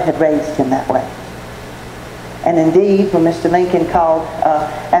 His mother had raised him that way. And indeed, when Mr. Lincoln called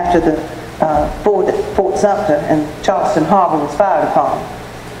after the Fort Sumter and Charleston Harbor was fired upon,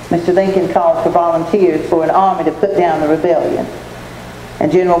 Mr. Lincoln called for volunteers for an army to put down the rebellion.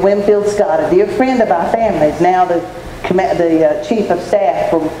 And General Winfield Scott, a dear friend of our families, now the chief of staff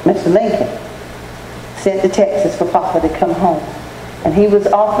for Mr. Lincoln, sent to Texas for Papa to come home. And he was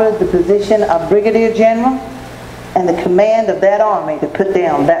offered the position of Brigadier General and the command of that army to put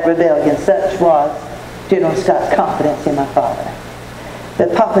down that rebellion. Such was General Scott's confidence in my father.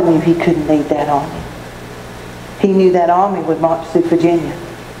 But Papa knew he couldn't lead that army. He knew that army would march through Virginia.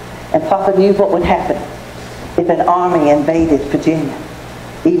 And Papa knew what would happen if an army invaded Virginia,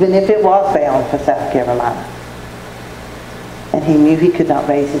 even if it was bound for South Carolina. And he knew he could not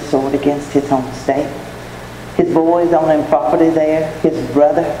raise his sword against his home state. His boys owning property there, his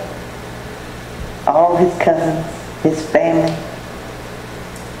brother, all his cousins, his family.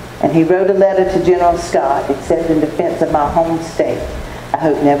 And he wrote a letter to General Scott. It said, in defense of my home state, I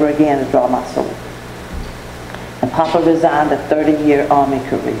hope never again to draw my sword. And Papa resigned a 30-year Army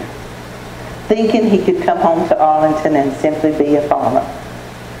career, thinking he could come home to Arlington and simply be a farmer.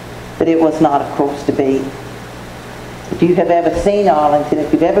 But it was not, of course, to be. If you have ever seen Arlington,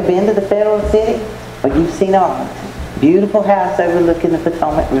 if you've ever been to the Federal City, well, you've seen Arlington. Beautiful house overlooking the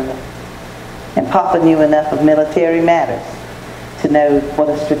Potomac River. And Papa knew enough of military matters to know what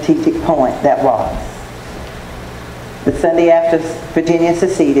a strategic point that was. The Sunday after Virginia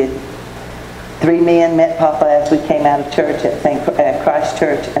seceded, 3 men met Papa as we came out of church at Christ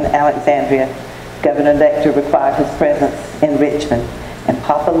Church in Alexandria. Governor Lecter required his presence in Richmond, and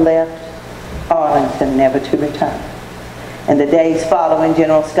Papa left Arlington never to return. In the days following,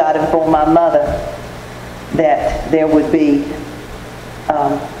 General Scott informed my mother that there would be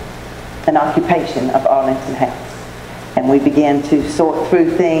an occupation of Arlington House. And we began to sort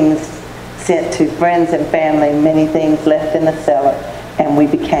through things sent to friends and family, many things left in the cellar, and we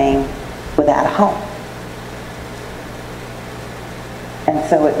became without a home. And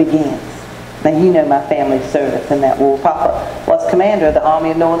so it begins. Now you know my family's service in that war. Papa was commander of the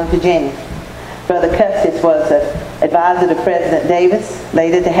Army of Northern Virginia. Brother Custis was an advisor to President Davis,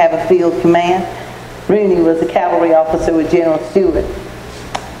 later to have a field command. Rooney was a cavalry officer with General Stewart.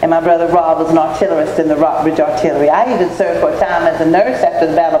 And my brother Rob was an artillerist in the Rockbridge Artillery. I even served for a time as a nurse after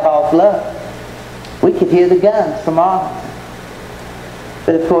the Battle of Ball's Bluff. We could hear the guns from Arlington.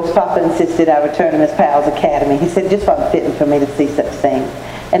 But of course, Papa insisted I return to Miss Powell's Academy. He said, just wasn't fitting for me to see such things.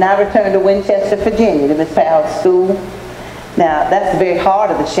 And I returned to Winchester, Virginia, to Miss Powell's school. Now, that's the very heart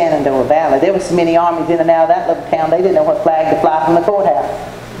of the Shenandoah Valley. There were so many armies in and out of that little town, they didn't know what flag to fly from the courthouse.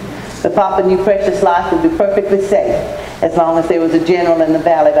 But Papa knew precious life would be perfectly safe as long as there was a general in the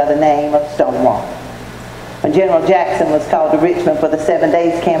valley by the name of Stonewall. When General Jackson was called to Richmond for the 7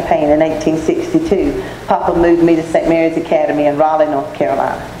 Days Campaign in 1862, Papa moved me to St. Mary's Academy in Raleigh, North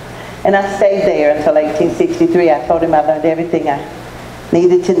Carolina. And I stayed there until 1863. I told him I learned everything I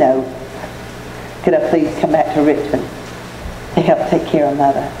needed to know. Could I please come back to Richmond to help take care of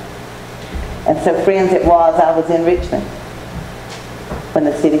Mother? And so, friends, it was I was in Richmond when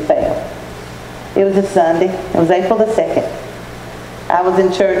the city fell. It was a Sunday. It was April the 2nd. I was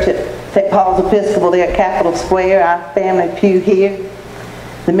in church at St. Paul's Episcopal there at Capitol Square, our family pew here.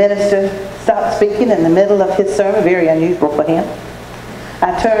 The minister stopped speaking in the middle of his sermon, very unusual for him.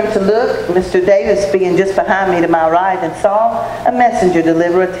 I turned to look, Mr. Davis being just behind me to my right, and saw a messenger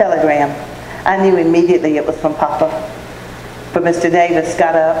deliver a telegram. I knew immediately it was from Papa. But Mr. Davis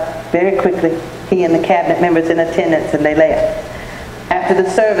got up very quickly, he and the cabinet members in attendance, and they left. After the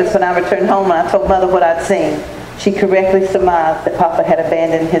service, when I returned home and I told Mother what I'd seen, she correctly surmised that Papa had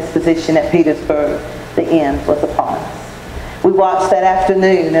abandoned his position at Petersburg. The end was upon us. We watched that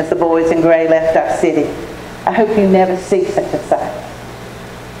afternoon as the boys in gray left our city. I hope you never see such a sight.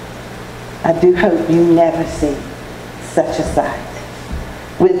 I do hope you never see such a sight.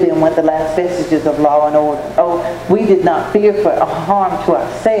 With them went the last vestiges of law and order. Oh, we did not fear for harm to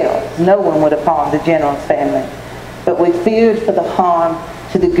ourselves. No one would have harmed the General's family. But we feared for the harm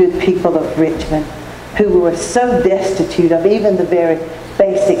to the good people of Richmond, who were so destitute of even the very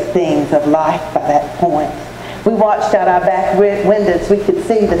basic things of life by that point. We watched out our back windows. We could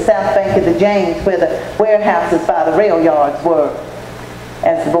see the south bank of the James, where the warehouses by the rail yards were,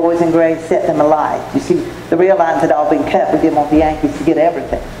 as the boys in gray set them alight. You see, the rail lines had all been cut. We didn't want the Yankees to get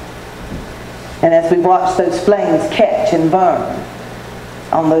everything. And as we watched those flames catch and burn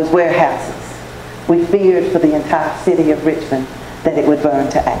on those warehouses, we feared for the entire city of Richmond that it would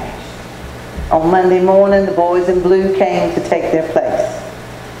burn to ash. On Monday morning, the boys in blue came to take their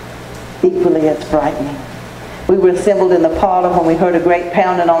place, equally as frightening. We were assembled in the parlor when we heard a great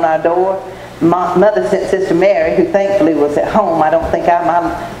pounding on our door. Mother sent Sister Mary, who thankfully was at home. I don't think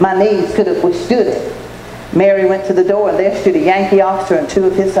my knees could have withstood it. Mary went to the door, and there stood a Yankee officer and 2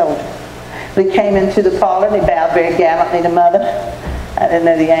 of his soldiers. They came into the parlor, and they bowed very gallantly to Mother. I didn't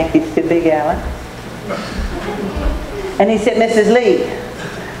know the Yankees could be gallant. And he said, Mrs. Lee,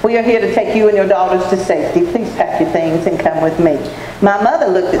 we are here to take you and your daughters to safety. Please pack your things and come with me. My mother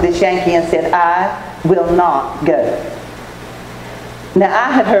looked at this Yankee and said, I will not go. Now,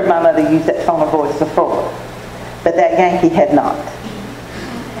 I had heard my mother use that tone of voice before, but that Yankee had not.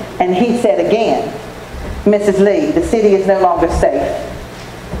 And he said again, Mrs. Lee, the city is no longer safe.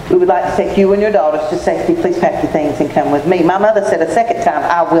 We would like to take you and your daughters to safety. Please pack your things and come with me. My mother said a second time,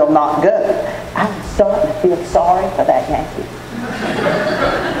 I will not go. I was starting to feel sorry for that Yankee.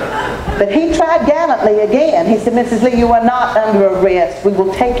 But he tried gallantly again. He said, Mrs. Lee, you are not under arrest. We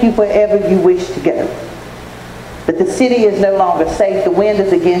will take you wherever you wish to go. But the city is no longer safe. The wind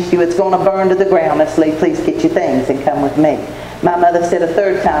is against you. It's going to burn to the ground. Miss Lee, please get your things and come with me. My mother said a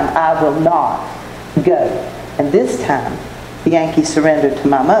third time, I will not go. And this time, the Yankees surrendered to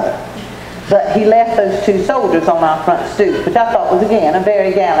my mother. But he left those 2 soldiers on our front stoop, which I thought was, again, a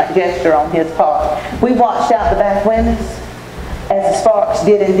very gallant gesture on his part. We watched out the back windows as the sparks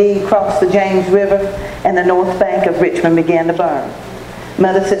did indeed cross the James River and the north bank of Richmond began to burn.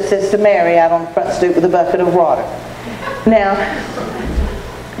 Mother sent Sister Mary out on the front stoop with a bucket of water. Now,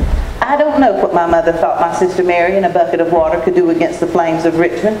 I don't know what my mother thought my Sister Mary and a bucket of water could do against the flames of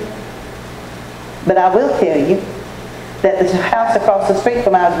Richmond. But I will tell you that the house across the street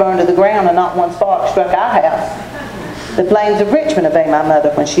from ours burned to the ground and not one spark struck our house. The flames of Richmond obey my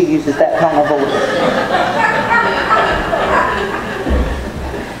mother when she uses that tone of voice.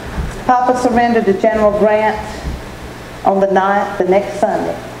 Papa surrendered to General Grant on the 9th, the next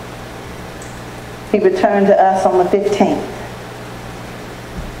Sunday. He returned to us on the 15th.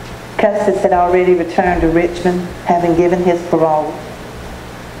 Custis had already returned to Richmond, having given his parole.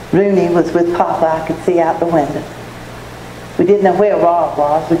 Rooney was with Papa. I could see out the window. We didn't know where Rob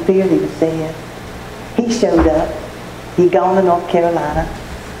was. We feared he was dead. He showed up. He'd gone to North Carolina.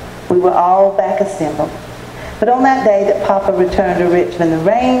 We were all back assembled. But on that day that Papa returned to Richmond, the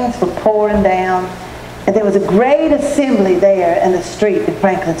rains were pouring down, and there was a great assembly there in the street, in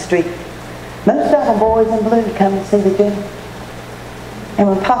Franklin Street. Most of them boys in blue to come and see the general. And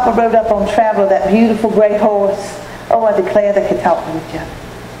when Papa rode up on Traveler, that beautiful gray horse, oh, I declare they could talk to each other.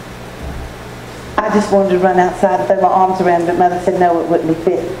 I just wanted to run outside and throw my arms around him, but Mother said no, it wouldn't be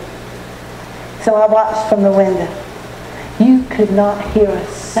fit. So I watched from the window. You could not hear a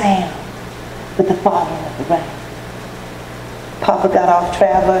sound but the falling of the rain. Papa got off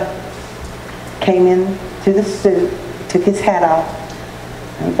Traveler, came in to the stoop, took his hat off,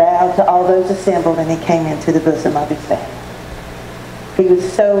 and bowed to all those assembled, and he came into the bosom of his family. He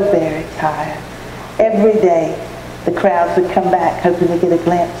was so very tired. Every day, the crowds would come back, hoping to get a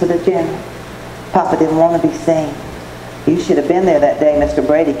glimpse of the general. Papa didn't want to be seen. You should have been there that day. Mr.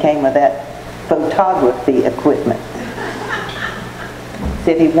 Brady came with that photography equipment.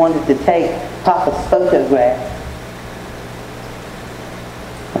 Said he wanted to take Papa's photograph.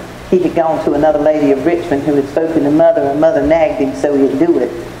 He had gone to another lady of Richmond who had spoken to Mother, and Mother nagged him so he'd do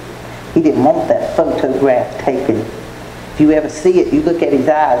it. He didn't want that photograph taken. If you ever see it, you look at his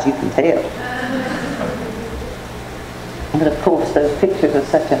eyes, you can tell. But of course, those pictures are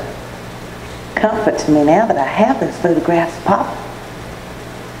such a comfort to me now that I have those photographs of Papa.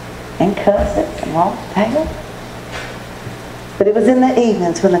 And Cousins and Walter Taylor. But it was in the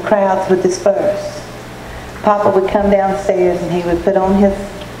evenings when the crowds would disperse. Papa would come downstairs and he would put on his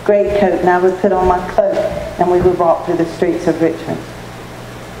greatcoat and I would put on my cloak and we would walk through the streets of Richmond.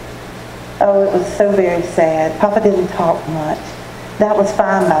 Oh, it was so very sad. Papa didn't talk much. That was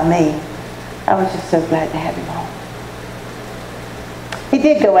fine by me. I was just so glad to have him home. He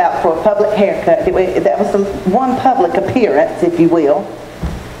did go out for a public haircut. That was the one public appearance, if you will.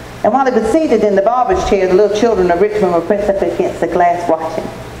 And while he was seated in the barber's chair, the little children of Richmond were pressed up against the glass watching.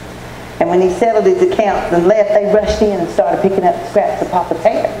 And when he settled his accounts and left, they rushed in and started picking up scraps of Papa's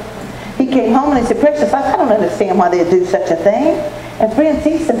hair. He came home and he said, Precious, I don't understand why they'd do such a thing. And friends,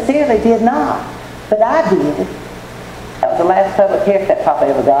 he sincerely did not. But I did. That was the last public haircut Papa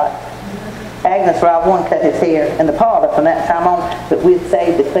ever got. Agnes Rob one cut his hair in the parlor from that time on, but we'd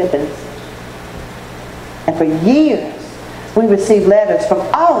saved the clippings. And for years, we received letters from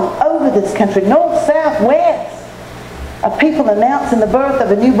all over this country, north, south, west, of people announcing the birth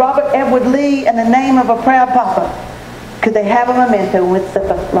of a new Robert Edward Lee and the name of a proud Papa. Could they have a memento with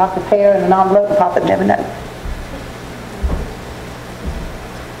a lock of hair and an envelope, and Papa never knew.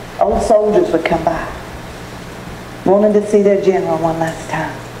 Old soldiers would come by, wanting to see their general one last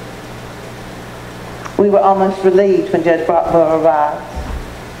time. We were almost relieved when Judge Brockborough arrived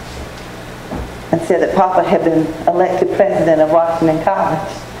and said that Papa had been elected president of Washington College.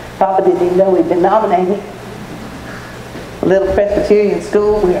 Papa didn't even know he'd been nominated. A little Presbyterian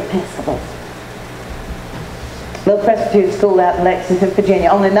school, we were Episcopals. Little Presbyterian school out in Lexington, Virginia.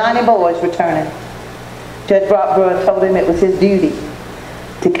 Only 90 boys returning. Judge Brockborough told him it was his duty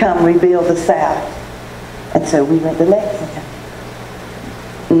to come rebuild the South. And so we went to Lexington.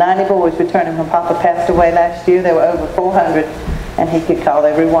 90 boys returning when Papa passed away last year. There were over 400, and he could call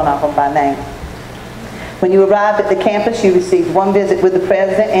every one of them by name. When you arrived at the campus, you received one visit with the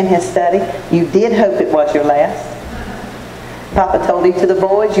president in his study. You did hope it was your last. Papa told each of the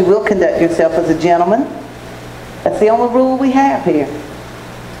boys, you will conduct yourself as a gentleman. That's the only rule we have here.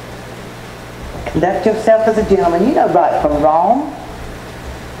 Conduct yourself as a gentleman. You know right from wrong.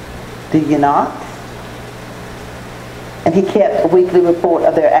 Do you not? and he kept a weekly report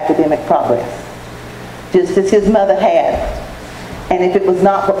of their academic progress, just as his mother had. And if it was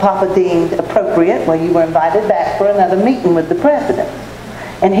not what Papa deemed appropriate, well, you were invited back for another meeting with the president.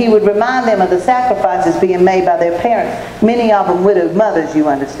 And he would remind them of the sacrifices being made by their parents, many of them widowed mothers, you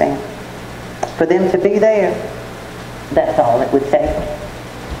understand. For them to be there, that's all it would take.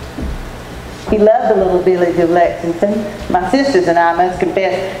 He loved the little village of Lexington. My sisters and I, must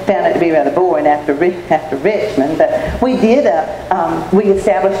confess, found it to be rather boring after Richmond, but we did. We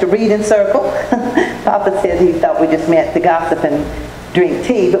established a reading circle. Papa said he thought we just met to gossip and drink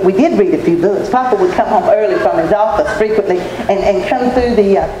tea, but we did read a few books. Papa would come home early from his office frequently and come through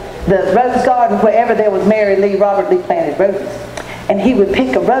the rose garden wherever there was Mary Lee, Robert Lee planted roses. And he would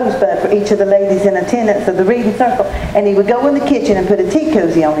pick a rosebud for each of the ladies in attendance of the reading circle, and he would go in the kitchen and put a tea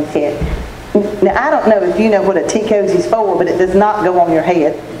cozy on his head. Now, I don't know if you know what a tea cozy's for, but it does not go on your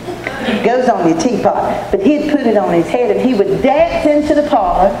head. It goes on your teapot. But he'd put it on his head, and he would dance into the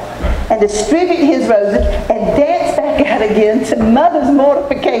parlor and distribute his roses and dance back out again to Mother's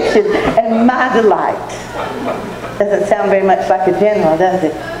mortification and my delight. Doesn't sound very much like a general, does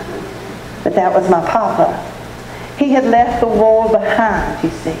it? But that was my Papa. He had left the war behind,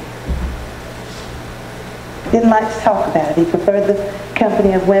 you see. Didn't like to talk about it. He preferred the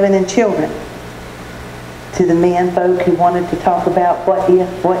company of women and children to the men folk who wanted to talk about what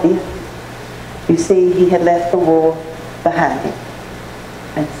if. You see, he had left the war behind him.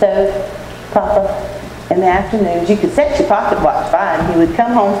 And so, Papa, in the afternoons, you could set your pocket watch fine. He would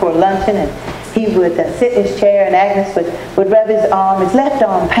come home for luncheon, and he would sit in his chair, and Agnes would rub his arm. His left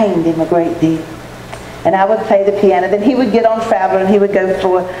arm pained him a great deal. And I would play the piano. Then he would get on Traveler, and he would go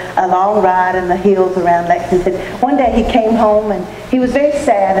for a long ride in the hills around Lexington. One day he came home, and he was very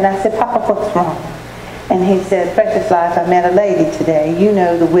sad, and I said, Papa, what's wrong? And he said, Precious Life, I met a lady today. You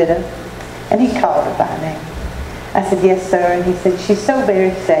know, the widow. And he called her by name. I said, yes, sir. And he said, she's so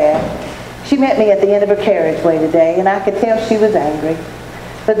very sad. She met me at the end of her carriageway today, and I could tell she was angry.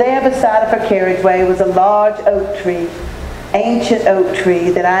 But there beside of her carriageway was a large oak tree, ancient oak tree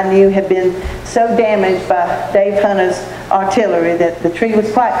that I knew had been so damaged by Dave Hunter's artillery that the tree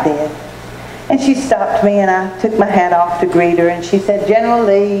was quite dead. And she stopped me, and I took my hat off to greet her, and she said, General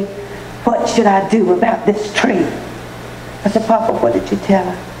Lee, what should I do about this tree? I said, Papa, what did you tell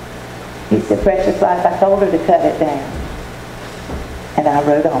her? He said, Precious Life, I told her to cut it down. And I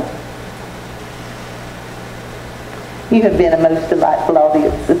rode on. You have been a most delightful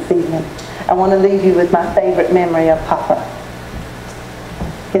audience this evening. I want to leave you with my favorite memory of Papa,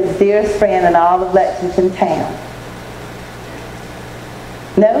 his dearest friend in all of Lexington town.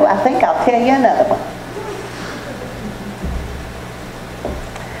 No, I think I'll tell you another one.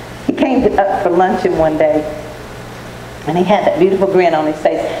 He came up for luncheon one day, and he had that beautiful grin on his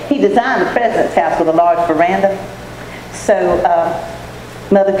face. He designed the president's house with a large veranda, so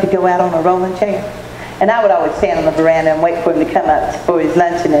Mother could go out on a rolling chair. And I would always stand on the veranda and wait for him to come up for his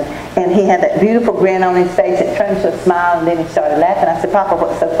luncheon. And he had that beautiful grin on his face. It turned to a smile, and then he started laughing. I said, Papa,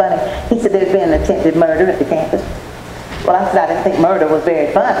 what's so funny? He said, there's been an attempted murder at the campus. Well, I said, I didn't think murder was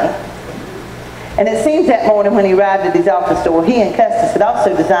very funny. And it seems that morning when he arrived at his office door, he and Custis had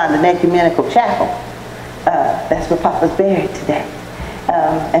also designed an ecumenical chapel. That's where Papa's buried today.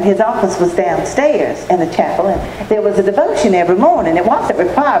 And his office was downstairs in the chapel, and there was a devotion every morning. It wasn't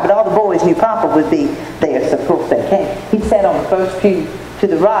required, but all the boys knew Papa would be there, so of course they came. He sat on the first pew to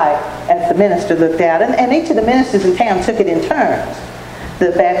the right as the minister looked out, and each of the ministers in town took it in turns.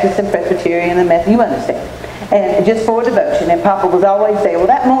 The Baptist and Presbyterian and Methodist, you understand. And just for a devotion, and Papa was always there. Well,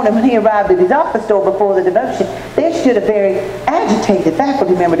 that morning when he arrived at his office door before the devotion, there stood a very agitated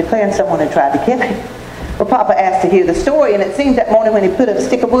faculty member declaring someone had tried to kill him. Well, Papa asked to hear the story, and it seems that morning when he put a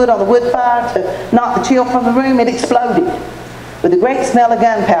stick of wood on the wood fire to knock the chill from the room, it exploded. With a great smell of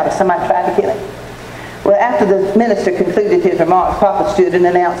gunpowder, somebody tried to kill him. Well, after the minister concluded his remarks, Papa stood and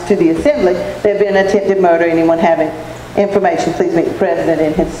announced to the assembly there had been an attempted murder. Anyone having information, please meet the president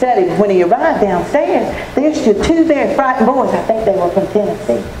in his study. When he arrived downstairs, there stood two very frightened boys. I think they were from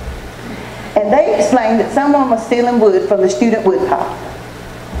Tennessee. And they explained that someone was stealing wood from the student wood pile.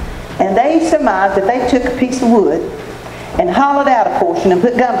 And they surmised that they took a piece of wood and hollowed out a portion and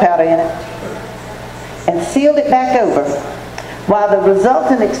put gunpowder in it and sealed it back over, while the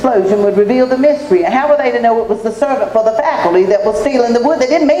resultant explosion would reveal the mystery. And how were they to know it was the servant for the faculty that was stealing the wood? They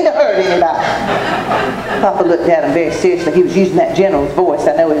didn't mean to hurt anybody. Papa looked at him very seriously. He was using that general's voice.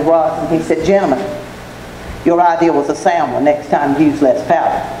 I know he was. And he said, Gentlemen, your idea was a sound one. Next time, use less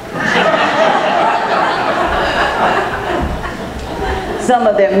powder. Some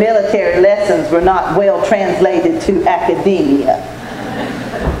of their military lessons were not well translated to academia.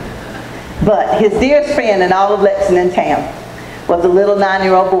 But his dearest friend in all of Lexington town was a little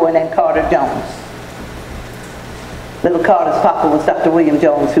 9-year-old boy named Carter Jones. Little Carter's papa was Dr. William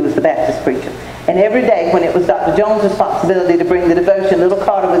Jones, who was the Baptist preacher. And every day when it was Dr. Jones' responsibility to bring the devotion, little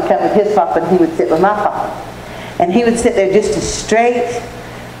Carter would come with his papa and he would sit with my papa. And he would sit there just as straight,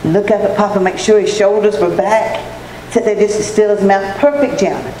 look up at papa, make sure his shoulders were back, sit there just as still as a mouse. Perfect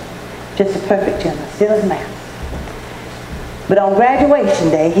gentleman. Just a perfect gentleman, still as a mouse. But on graduation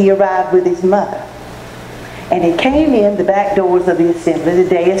day, he arrived with his mother. And he came in the back doors of the assembly, the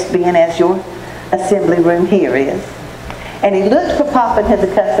dais being as your assembly room here is. And he looked for Papa in his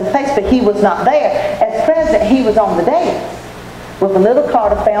accustomed place, but he was not there. As president, he was on the dais. Well, when little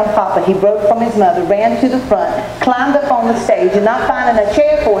Carter found Papa, he broke from his mother, ran to the front, climbed up on the stage, and not finding a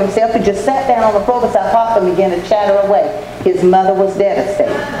chair for himself, he just sat down on the floor beside Papa and began to chatter away. His mother was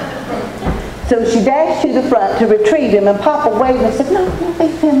devastated. So she dashed to the front to retrieve him, and Papa waved and said, "No, don't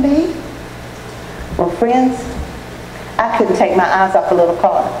leave him be." Well, friends, I couldn't take my eyes off of little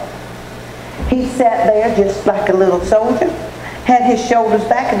Carter. He sat there just like a little soldier, had his shoulders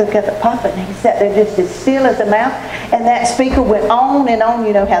back and looked up at Papa, and he sat there just as still as a mouse. And that speaker went on and on.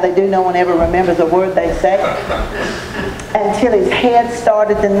 You know how they do, no one ever remembers a word they say. Until his head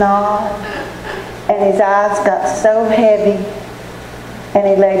started to nod, and his eyes got so heavy, and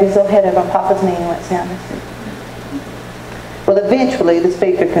he laid his little head over on Papa's knee and went down to sleep. Well, eventually the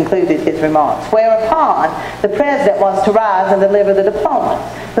speaker concluded his remarks, whereupon the president was to rise and deliver the diplomas.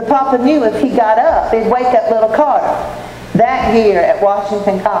 But Papa knew if he got up, it'd wake up little Carter. That year at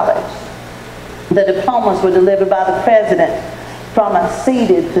Washington College, the diplomas were delivered by the president from a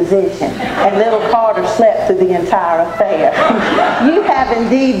seated position, and little Carter slept through the entire affair. You have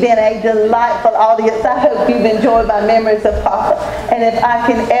indeed been a delightful audience. I hope you've enjoyed my memories of Papa, and if I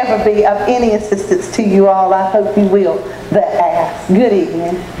can ever be of any assistance to you all, I hope you will but ask. Good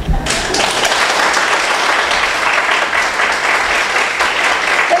evening.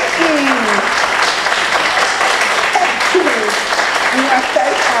 Thank you. Thank you. You are so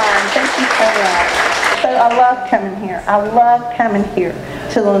kind. Thank you so much. So I love coming here. I love coming here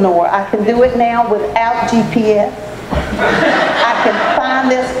to Lenoir. I can do it now without GPS. I can find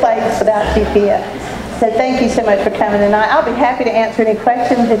this place without GPS. So thank you so much for coming tonight. I'll be happy to answer any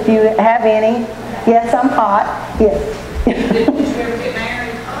questions if you have any. Yes, I'm hot. Yes. Did you ever get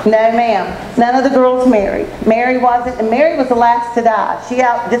married? No, ma'am. None of the girls married. Mary wasn't, and Mary was the last to die. She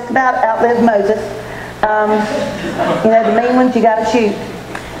just about outlived Moses. You know, the mean ones you got to shoot.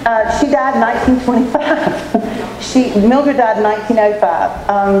 She died in 1925. Mildred died in 1905.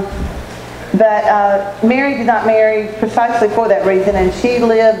 But Mary did not marry precisely for that reason, and she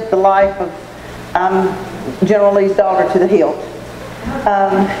lived the life of General Lee's daughter to the hilt.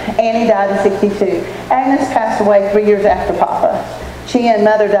 Annie died in 62. Agnes passed away 3 years after Papa. She and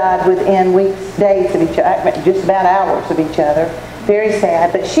Mother died within weeks, days of each other, just about hours of each other. Very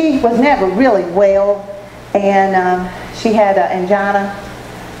sad, but she was never really well, and she had angina.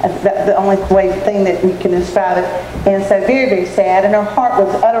 The only thing that you can describe it. And so very, very sad. And her heart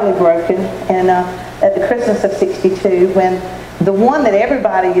was utterly broken. And at the Christmas of 62, when the one that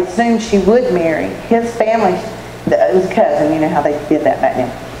everybody assumed she would marry, his family, it was a cousin, you know how they did that back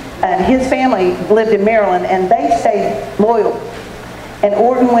then. And his family lived in Maryland, and they stayed loyal. And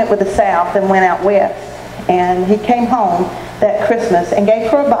Orton went with the South and went out west. And he came home that Christmas and gave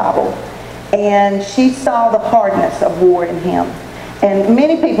her a Bible. And she saw the hardness of war in him. And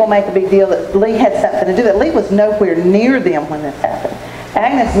many people make a big deal that Lee had something to do with it. Lee was nowhere near them when this happened.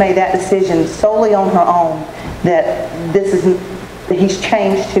 Agnes made that decision solely on her own, that he's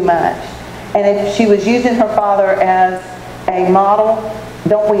changed too much. And if she was using her father as a model,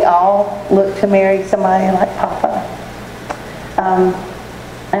 don't we all look to marry somebody like Papa?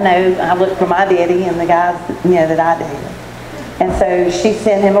 I know I look for my daddy and the guys that I dated. And so she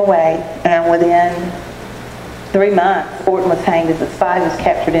sent him away, and within 3 months, Orton was hanged as a spy. He was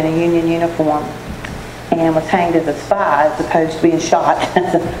captured in a Union uniform and was hanged as a spy as opposed to being shot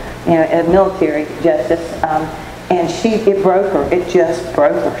as a military justice. And it broke her. It just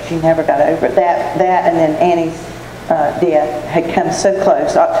broke her. She never got over it. That and then Annie's death had come so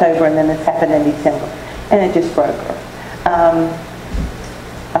close, October, and then this happened in December. And it just broke her.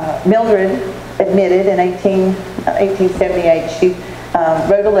 Mildred admitted in 1878, she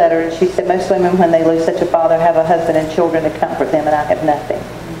wrote a letter, and she said, most women, when they lose such a father, have a husband and children to comfort them, and I have nothing.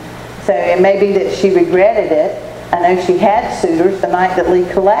 So it may be that she regretted it. I know she had suitors. The night that Lee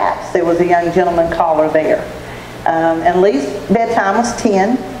collapsed, there was a young gentleman caller there. And Lee's bedtime was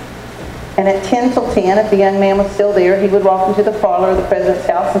 10. And at 10 till 10, if the young man was still there, he would walk into the parlor of the president's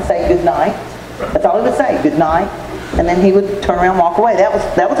house and say good night. That's all he would say, good night. And then he would turn around and walk away. That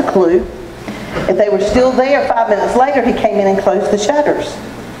was a clue. If they were still there 5 minutes later, he came in and closed the shutters.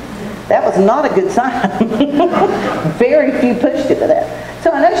 That was not a good sign. Very few pushed it to that.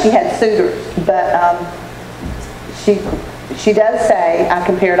 So I know she had suitors, but she does say, I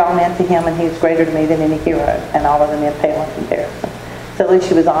compared all men to him, and he is greater to me than any hero, and all of the men pale in comparison. So at least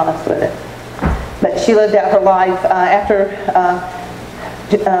she was honest with it. But she lived out her life. After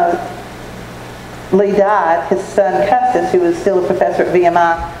Lee died, his son Custis, who was still a professor at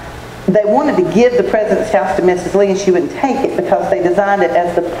VMI, they wanted to give the president's house to Mrs. Lee, and she wouldn't take it because they designed it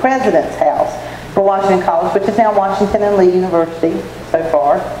as the president's house for Washington College, which is now Washington and Lee University so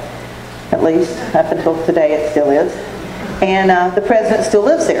far, at least up until today it still is. And the president still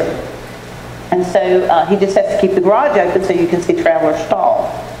lives there. And so he just has to keep the garage open so you can see Traveler's Stall.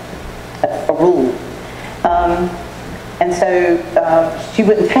 That's a rule. And so she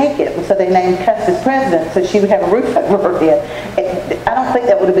wouldn't take it, so they named Custis president so she would have a roof over her head. I don't think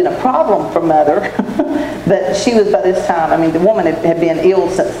that would have been a problem for Mother, but she was by this time, I mean, the woman had been ill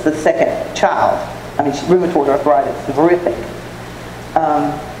since the second child. I mean, rheumatoid arthritis, horrific.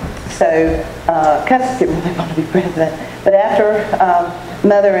 So Custis didn't really want to be president. But after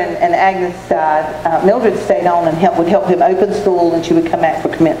Mother and Agnes died, Mildred stayed on and would help him open school, and she would come back for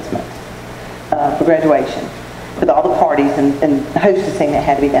commencement, for graduation, with all the parties and hostessing that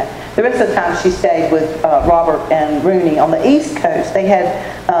had to be done. The rest of the time she stayed with Robert and Rooney on the East Coast. They had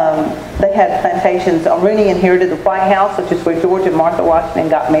plantations. Rooney inherited the White House, which is where George and Martha Washington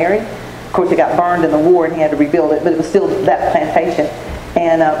got married. Of course, it got burned in the war and he had to rebuild it, but it was still that plantation.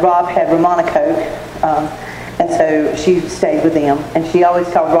 And Rob had Romanicoke, and so she stayed with them. And she always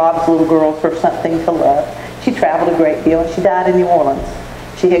called Rob's little girls her something to love. She traveled a great deal, and she died in New Orleans.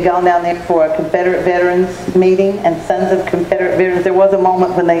 She had gone down there for a Confederate Veterans meeting and Sons of Confederate Veterans. There was a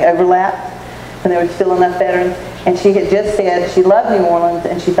moment when they overlapped, and there were still enough veterans. And she had just said she loved New Orleans,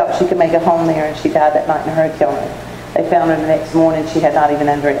 and she thought she could make a home there, and she died that night in her hotel room. They found her the next morning. She had not even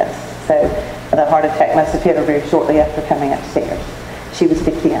undressed. So the heart attack must have hit her very shortly after coming upstairs. She was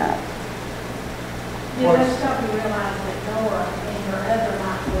 59. You must stop and realize that Nora in her other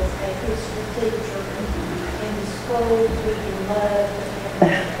life was a history teacher in the schools we loved.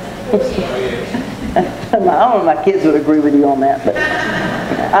 I don't know if my kids would agree with you on that, but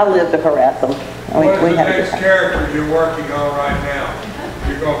I lived to harass them. What is the next character you're working on right now?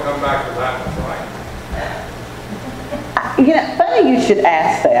 You're going to come back to that one, right? You know, funny you should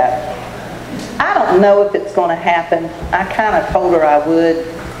ask that. I don't know if it's going to happen. I kind of told her I would,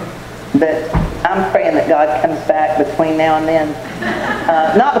 but I'm praying that God comes back between now and then.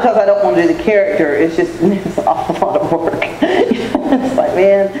 Not because I don't want to do the character, it's just it's an awful lot of work. It's like,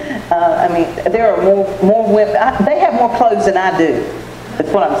 man, I mean, there are more women. They have more clothes than I do.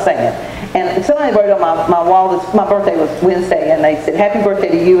 That's what I'm saying. And somebody wrote on my wall, my birthday was Wednesday, and they said, "Happy birthday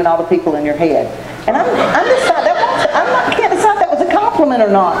to you and all the people in your head." And I can't decide if that was a compliment or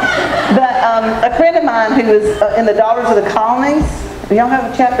not. But a friend of mine who was in the Daughters of the Colonies, do y'all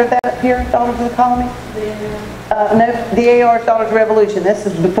have a chapter of that up here, Daughters of the Colonies? No, the AR's Daughters of Revolution. This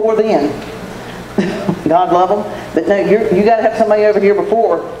is before then. God love them. But no, you got to have somebody over here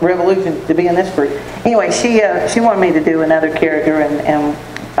before Revolution to be in this group. Anyway, she wanted me to do another character, and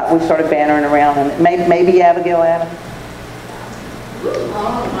we started bantering around, and maybe Abigail Adams.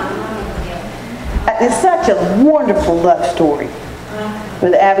 It's such a wonderful love story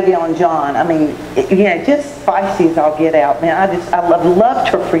with Abigail and John. I mean, just spicy as all get out. Man, I loved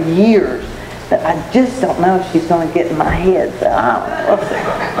her for years, but I just don't know if she's going to get in my head. So I don't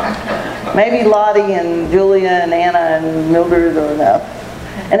know. Maybe Lottie and Julia and Anna and Mildred are enough,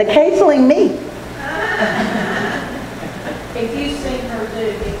 and occasionally me. If you've seen her do,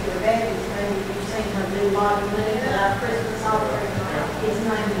 if your baby's maybe you've seen her do Lottie Moon, Christmas offering, his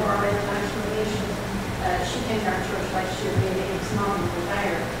name for our international mission. She came to our church last year, and it's mom was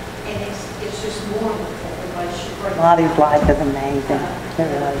there, and it's just wonderful the way she brings. Lottie's life is amazing.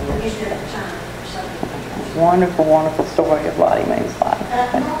 It really is. Wonderful, wonderful story of Lottie Mae's life.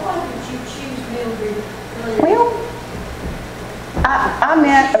 Why did you choose Mildred? Well,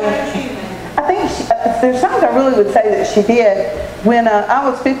 I think there's something I really would say that she did. When I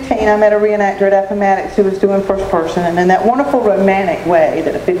was 15, I met a reenactor at Appomattox who was doing first person, and in that wonderful romantic way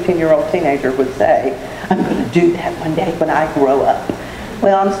that a 15-year-old teenager would say, I'm going to do that one day when I grow up.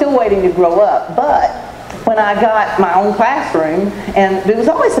 Well, I'm still waiting to grow up, but when I got my own classroom, and it was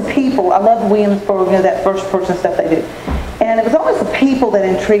always the people, I love Williamsburg, that first person stuff they do, and it was always the people that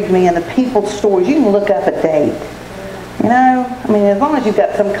intrigued me and the people's stories. You can look up a date. You know, I mean, as long as you've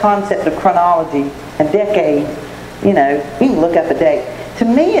got some concept of chronology and decade, you can look up a date. to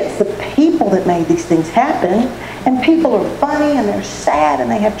me, it's the people that made these things happen. And people are funny and they're sad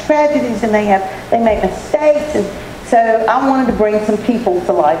and they have tragedies and they make mistakes. And so I wanted to bring some people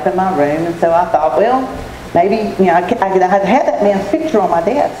to life in my room. And so I thought, well, maybe, you know, I had had that man's picture on my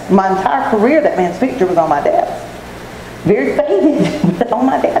desk. My entire career, that man's picture was on my desk. Very faded, but on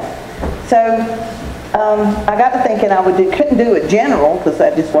my desk. So I got to thinking couldn't do a general because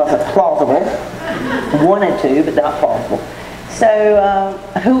that just wasn't plausible. Wanted to, but not plausible. So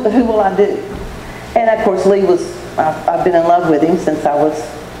who will I do? And of course Lee I've been in love with him since I was,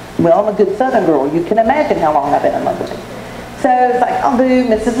 well, I'm a good Southern girl. You can imagine how long I've been in love with him. So it's like, I'll do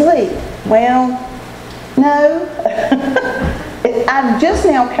Mrs. Lee. Well, no. I'm just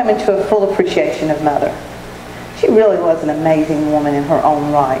now coming to a full appreciation of Mother. She really was an amazing woman in her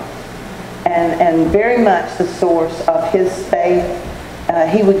own right. And very much the source of his faith.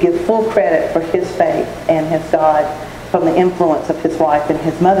 He would give full credit for his faith and his God from the influence of his wife and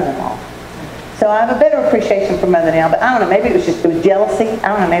his mother-in-law. So I have a better appreciation for Mother now, but I don't know, maybe it was jealousy. I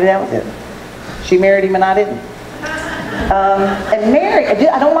don't know, maybe that was it. She married him and I didn't. And Mary,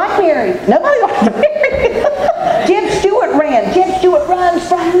 I don't like Mary. Nobody likes Mary. Jim Stewart ran. Jim Stewart runs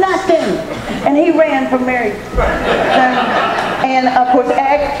from nothing. And he ran from Mary. And of course,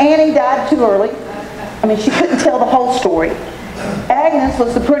 Annie died too early. I mean, she couldn't tell the whole story. Agnes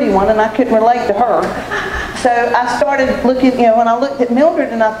was the pretty one, and I couldn't relate to her. So I started looking, you know, when I looked at Mildred,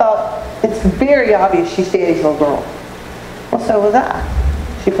 and I thought, it's very obvious she's Daddy's little girl. Well, so was I.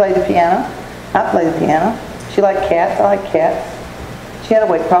 She played the piano. I played the piano. She liked cats. I like cats. She had a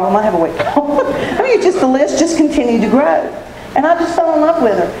weight problem. I have a weight problem. I mean, the list just continued to grow. And I just fell in love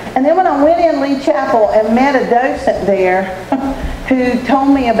with her. And then when I went in Lee Chapel and met a docent there who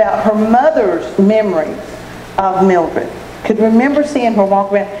told me about her mother's memories of Mildred, could remember seeing her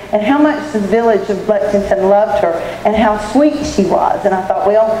walk around and how much the village of Lexington loved her and how sweet she was. And I thought,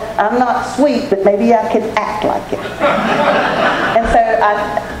 well, I'm not sweet, but maybe I could act like it. And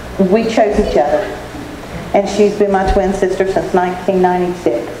so we chose each other. And she's been my twin sister since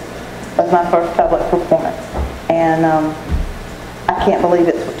 1996. That was my first public performance. And I can't believe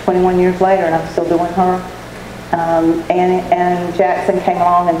it's 21 years later and I'm still doing her. And Jackson came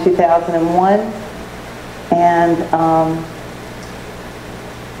along in 2001. And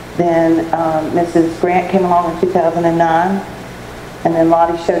then Mrs. Grant came along in 2009. And then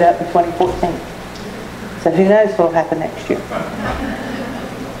Lottie showed up in 2014. So who knows what will happen next year.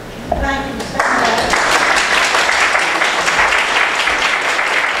 Thank you so much.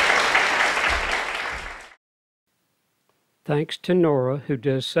 Thanks to Nora, who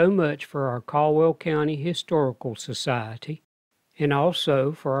does so much for our Caldwell County Historical Society, and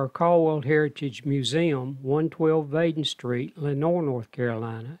also for our Caldwell Heritage Museum, 112 Vaden Street, Lenoir, North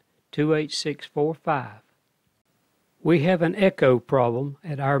Carolina, 28645. We have an echo problem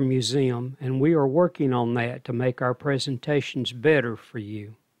at our museum, and we are working on that to make our presentations better for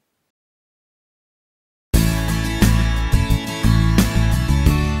you.